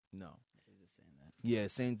 He's just saying that. Yeah,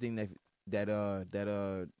 same thing that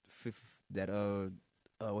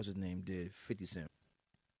what's his name did, 50 Cent.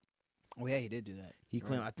 Oh yeah, he did do that. He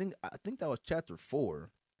claimed. Right. I think that was chapter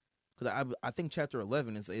 4, because I think chapter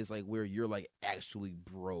 11 is like where you're like actually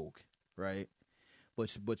broke, right?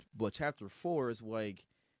 But chapter 4 is like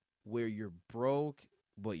where you're broke,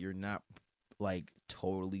 but you're not like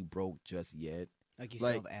totally broke just yet. Like you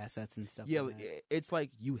still have assets and stuff. Yeah, like that. It's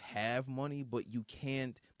like you have money, but you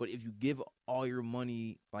can't. But if you give all your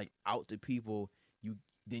money like out to people,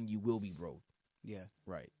 then you will be broke. Yeah.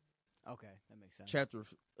 Right. Okay, that makes sense. Chapter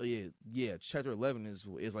 11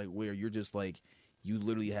 is like where you're just like, you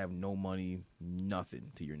literally have no money,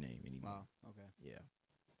 nothing to your name anymore. Wow. Okay. Yeah.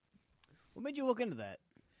 What made you look into that?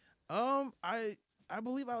 I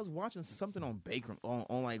believe I was watching something on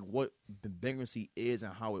on like what bankruptcy is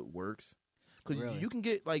and how it works. Because really? You can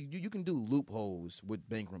get like you can do loopholes with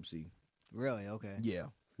bankruptcy. Really? Okay. Yeah.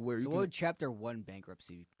 What would chapter 1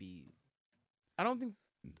 bankruptcy be? I don't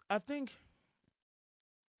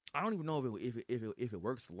even know if it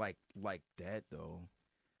works like that though.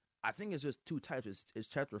 I think it's just 2 types. It's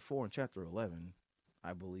chapter 4 and chapter 11,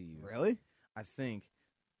 I believe. Really? I think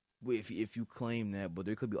if you claim that, but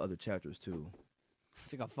there could be other chapters too.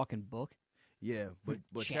 It's like a fucking book. Yeah, but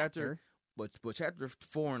chapter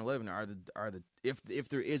 4 and 11 are the if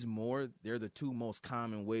there is more, they're the 2 most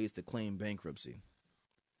common ways to claim bankruptcy.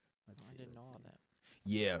 I didn't know all that.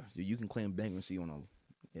 Yeah, you can claim bankruptcy on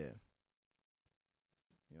Yep.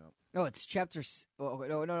 No, it's chapters. Oh,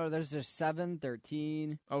 no. There's just 7,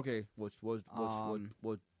 13. Okay, well,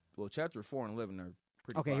 chapter 4 and 11 are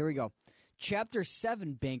pretty. Okay, here we go. Chapter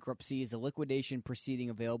 7 bankruptcy is a liquidation proceeding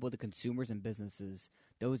available to consumers and businesses.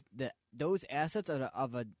 Those assets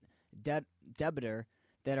of a debitor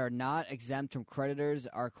that are not exempt from creditors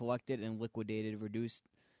are collected and liquidated, reduced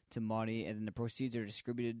to money, and then the proceeds are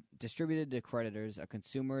distributed to creditors. A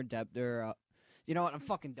consumer, debtor. You know what? I'm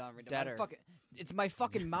fucking done. It's my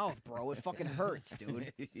fucking mouth, bro. It fucking hurts,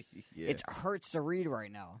 dude. Yeah. It hurts to read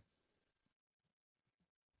right now.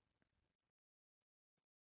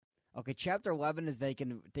 Okay, chapter 11 is they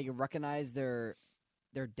can recognize their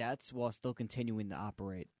debts while still continuing to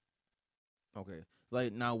operate. Okay.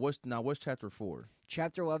 Like now what's chapter 4?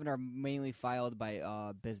 Chapter 11 are mainly filed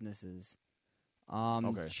by businesses.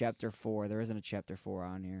 Okay. Chapter 4, there isn't a chapter 4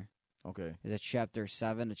 on here. Okay. There's a chapter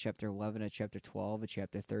 7, a chapter 11, a chapter 12, a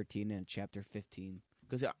chapter 13, and a chapter 15.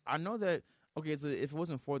 Because I know that. Okay, so if it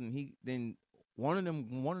wasn't for them, then one of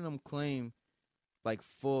them claim like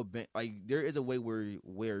full like there is a way where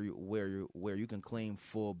you can claim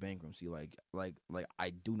full bankruptcy, like I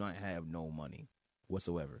do not have no money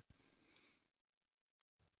whatsoever.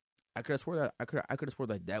 I could have swore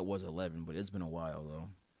that was 11, but it's been a while though.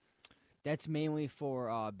 That's mainly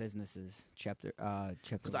for businesses. Chapter.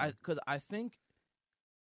 Because I think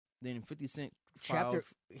then 50 Cent filed.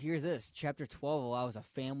 Here's this. Chapter 12 allows a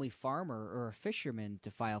family farmer or a fisherman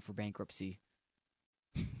to file for bankruptcy.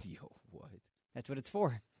 Yo, what? That's what it's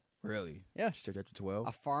for. Really? Yeah. Chapter 12.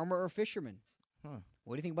 A farmer or fisherman. Huh.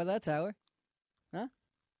 What do you think about that, Tyler? Huh?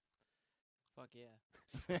 Fuck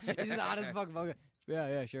yeah. He's not as fucking.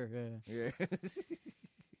 Yeah, sure. Yeah.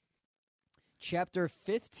 Chapter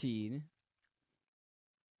 15.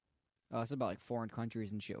 Oh, it's about like foreign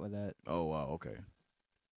countries and shit with that. Oh, wow, okay.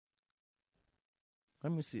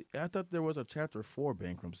 Let me see. I thought there was a chapter 4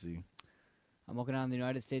 bankruptcy. I'm looking on the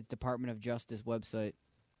United States Department of Justice website.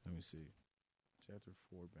 Let me see. Chapter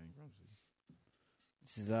 4 bankruptcy.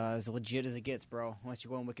 This is as legit as it gets, bro. Unless you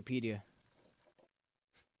go on Wikipedia.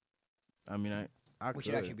 I mean, I which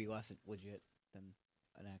could. would actually be less legit than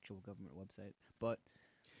an actual government website. But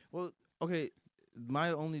well, okay.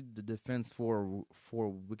 My only defense for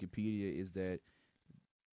Wikipedia is that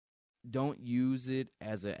don't use it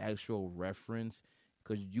as an actual reference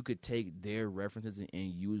because you could take their references and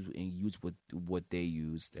use what they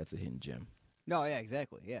use. That's a hidden gem. No, yeah,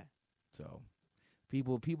 exactly, yeah. So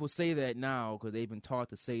people say that now because they've been taught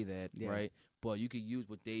to say that, right? But you could use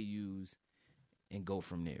what they use and go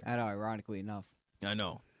from there. I know, ironically enough. I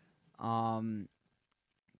know.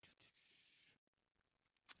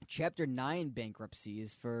 Chapter 9 bankruptcy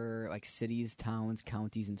is for like cities, towns,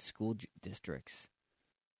 counties, and school districts.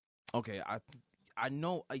 Okay, I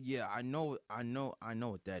know. Yeah, I know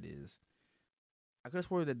what that is. I could have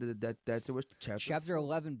sworn that there was Chapter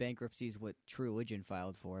 11 bankruptcy is what True Religion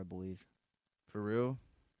filed for, I believe. For real?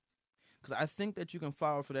 Because I think that you can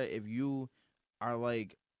file for that if you are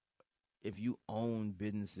like, if you own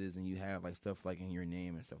businesses and you have like stuff like in your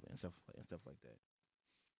name and stuff like that.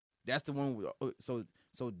 That's the one. So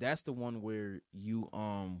that's the one where you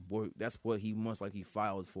that's what he most likely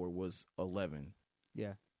filed for was 11.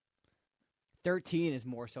 Yeah. 13 is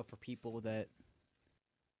more so for people that,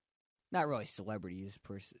 not really celebrities.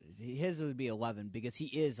 His would be 11 because he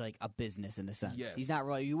is like a business in a sense. Yes. He's not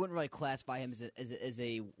really. You wouldn't really classify him as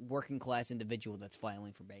a working class individual that's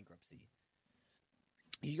filing for bankruptcy.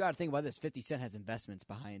 You got to think about this. 50 Cent has investments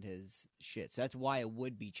behind his shit, so that's why it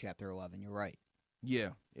would be Chapter 11. You're right. Yeah,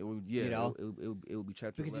 it would. Yeah, you know? it would be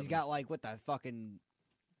Chapter 11 because he's got like what the fucking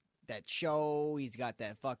that show. He's got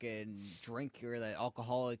that fucking drink or that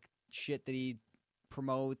alcoholic shit that he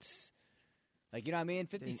promotes. Like, you know what I mean?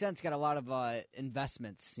 50 Cent's got a lot of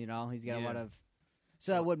investments, you know? He's got a lot of...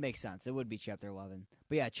 So that would make sense. It would be Chapter 11.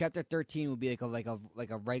 But yeah, Chapter 13 would be like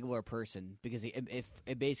a regular person because it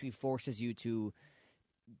basically forces you to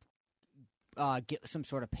get some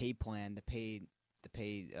sort of pay plan to pay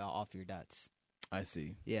off your debts. I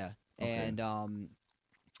see. Yeah. Okay. And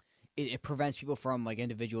it prevents people from, like,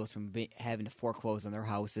 individuals from having to foreclose on their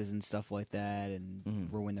houses and stuff like that and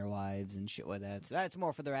ruin their lives and shit like that. So that's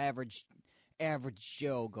more for their average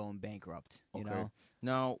Joe going bankrupt, you know?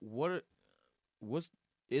 Now,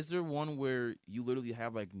 is there one where you literally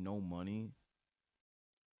have, like, no money?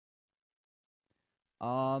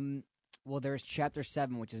 Well, there's Chapter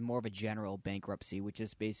 7, which is more of a general bankruptcy, which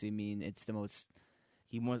just basically mean it's the most...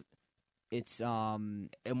 It must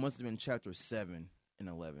have been Chapter 7 and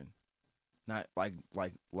 11. Not, like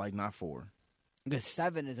not 4. Because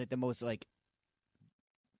 7 is, like, the most, like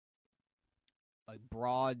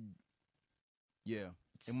broad... Yeah,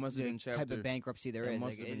 it must have been chapter type of bankruptcy there is.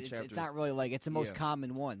 Like, it's not really like it's the most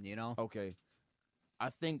common one, you know. Okay, I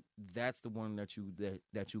think that's the one that you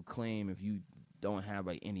claim if you don't have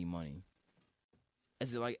like any money.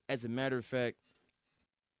 As a matter of fact,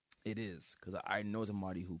 it is because I know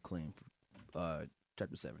somebody who claimed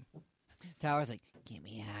Chapter 7. Tower's like, get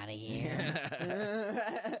me out of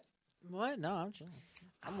here. What? No, I'm chilling.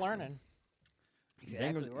 I'm learning.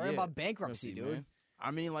 Exactly. We're about bankruptcy, dude. Man. I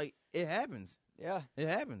mean, like it happens. Yeah, it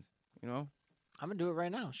happens. You know, I'm gonna do it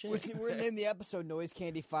right now. Shit. We're gonna name the episode "Noise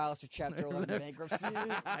Candy Files for Chapter 11 Bankruptcy."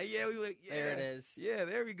 Yeah, there it is. Yeah,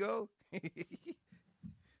 there we go.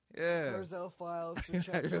 Corzel Files for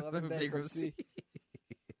Chapter 11 Bankruptcy.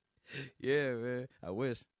 Yeah, man. I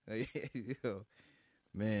wish. Yo,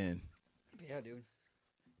 man. Yeah, dude.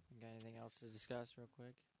 You got anything else to discuss, real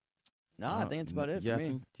quick? No, I think that's about it for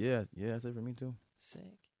me. That's it for me too. Sick.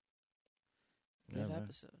 Good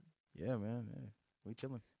episode. Yeah, man. Yeah. We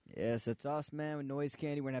chilling. Yes, it's us, man. With Noise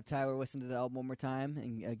Candy, we're gonna have Tyler listen to the album one more time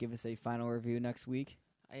and give us a final review next week.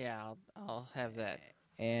 Yeah, I'll have that.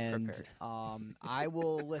 And prepared. I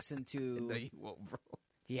will listen to. No, you won't, bro.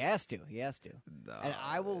 He has to. No, And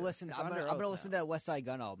I will listen. I'm gonna listen to that West Side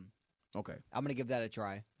Gun album. Okay. I'm gonna give that a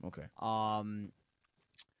try. Okay.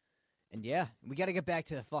 And yeah, we got to get back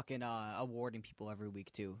to the fucking awarding people every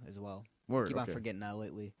week too, as well. Word. Keep on forgetting that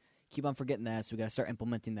lately. Keep on forgetting that, so we got to start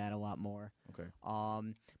implementing that a lot more. Okay.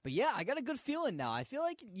 But yeah, I got a good feeling now. I feel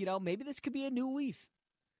like maybe this could be a new leaf.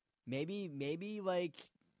 Maybe like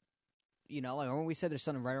like when we said there's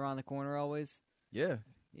something right around the corner always. Yeah.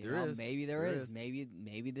 There is. Maybe there is.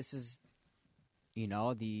 Maybe this is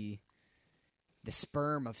the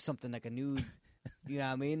sperm of something like a new. You know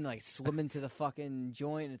what I mean? Like swim into the fucking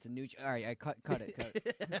joint. It's a new. All right, I cut it.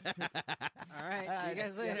 All right, see you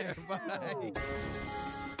guys later. Bye.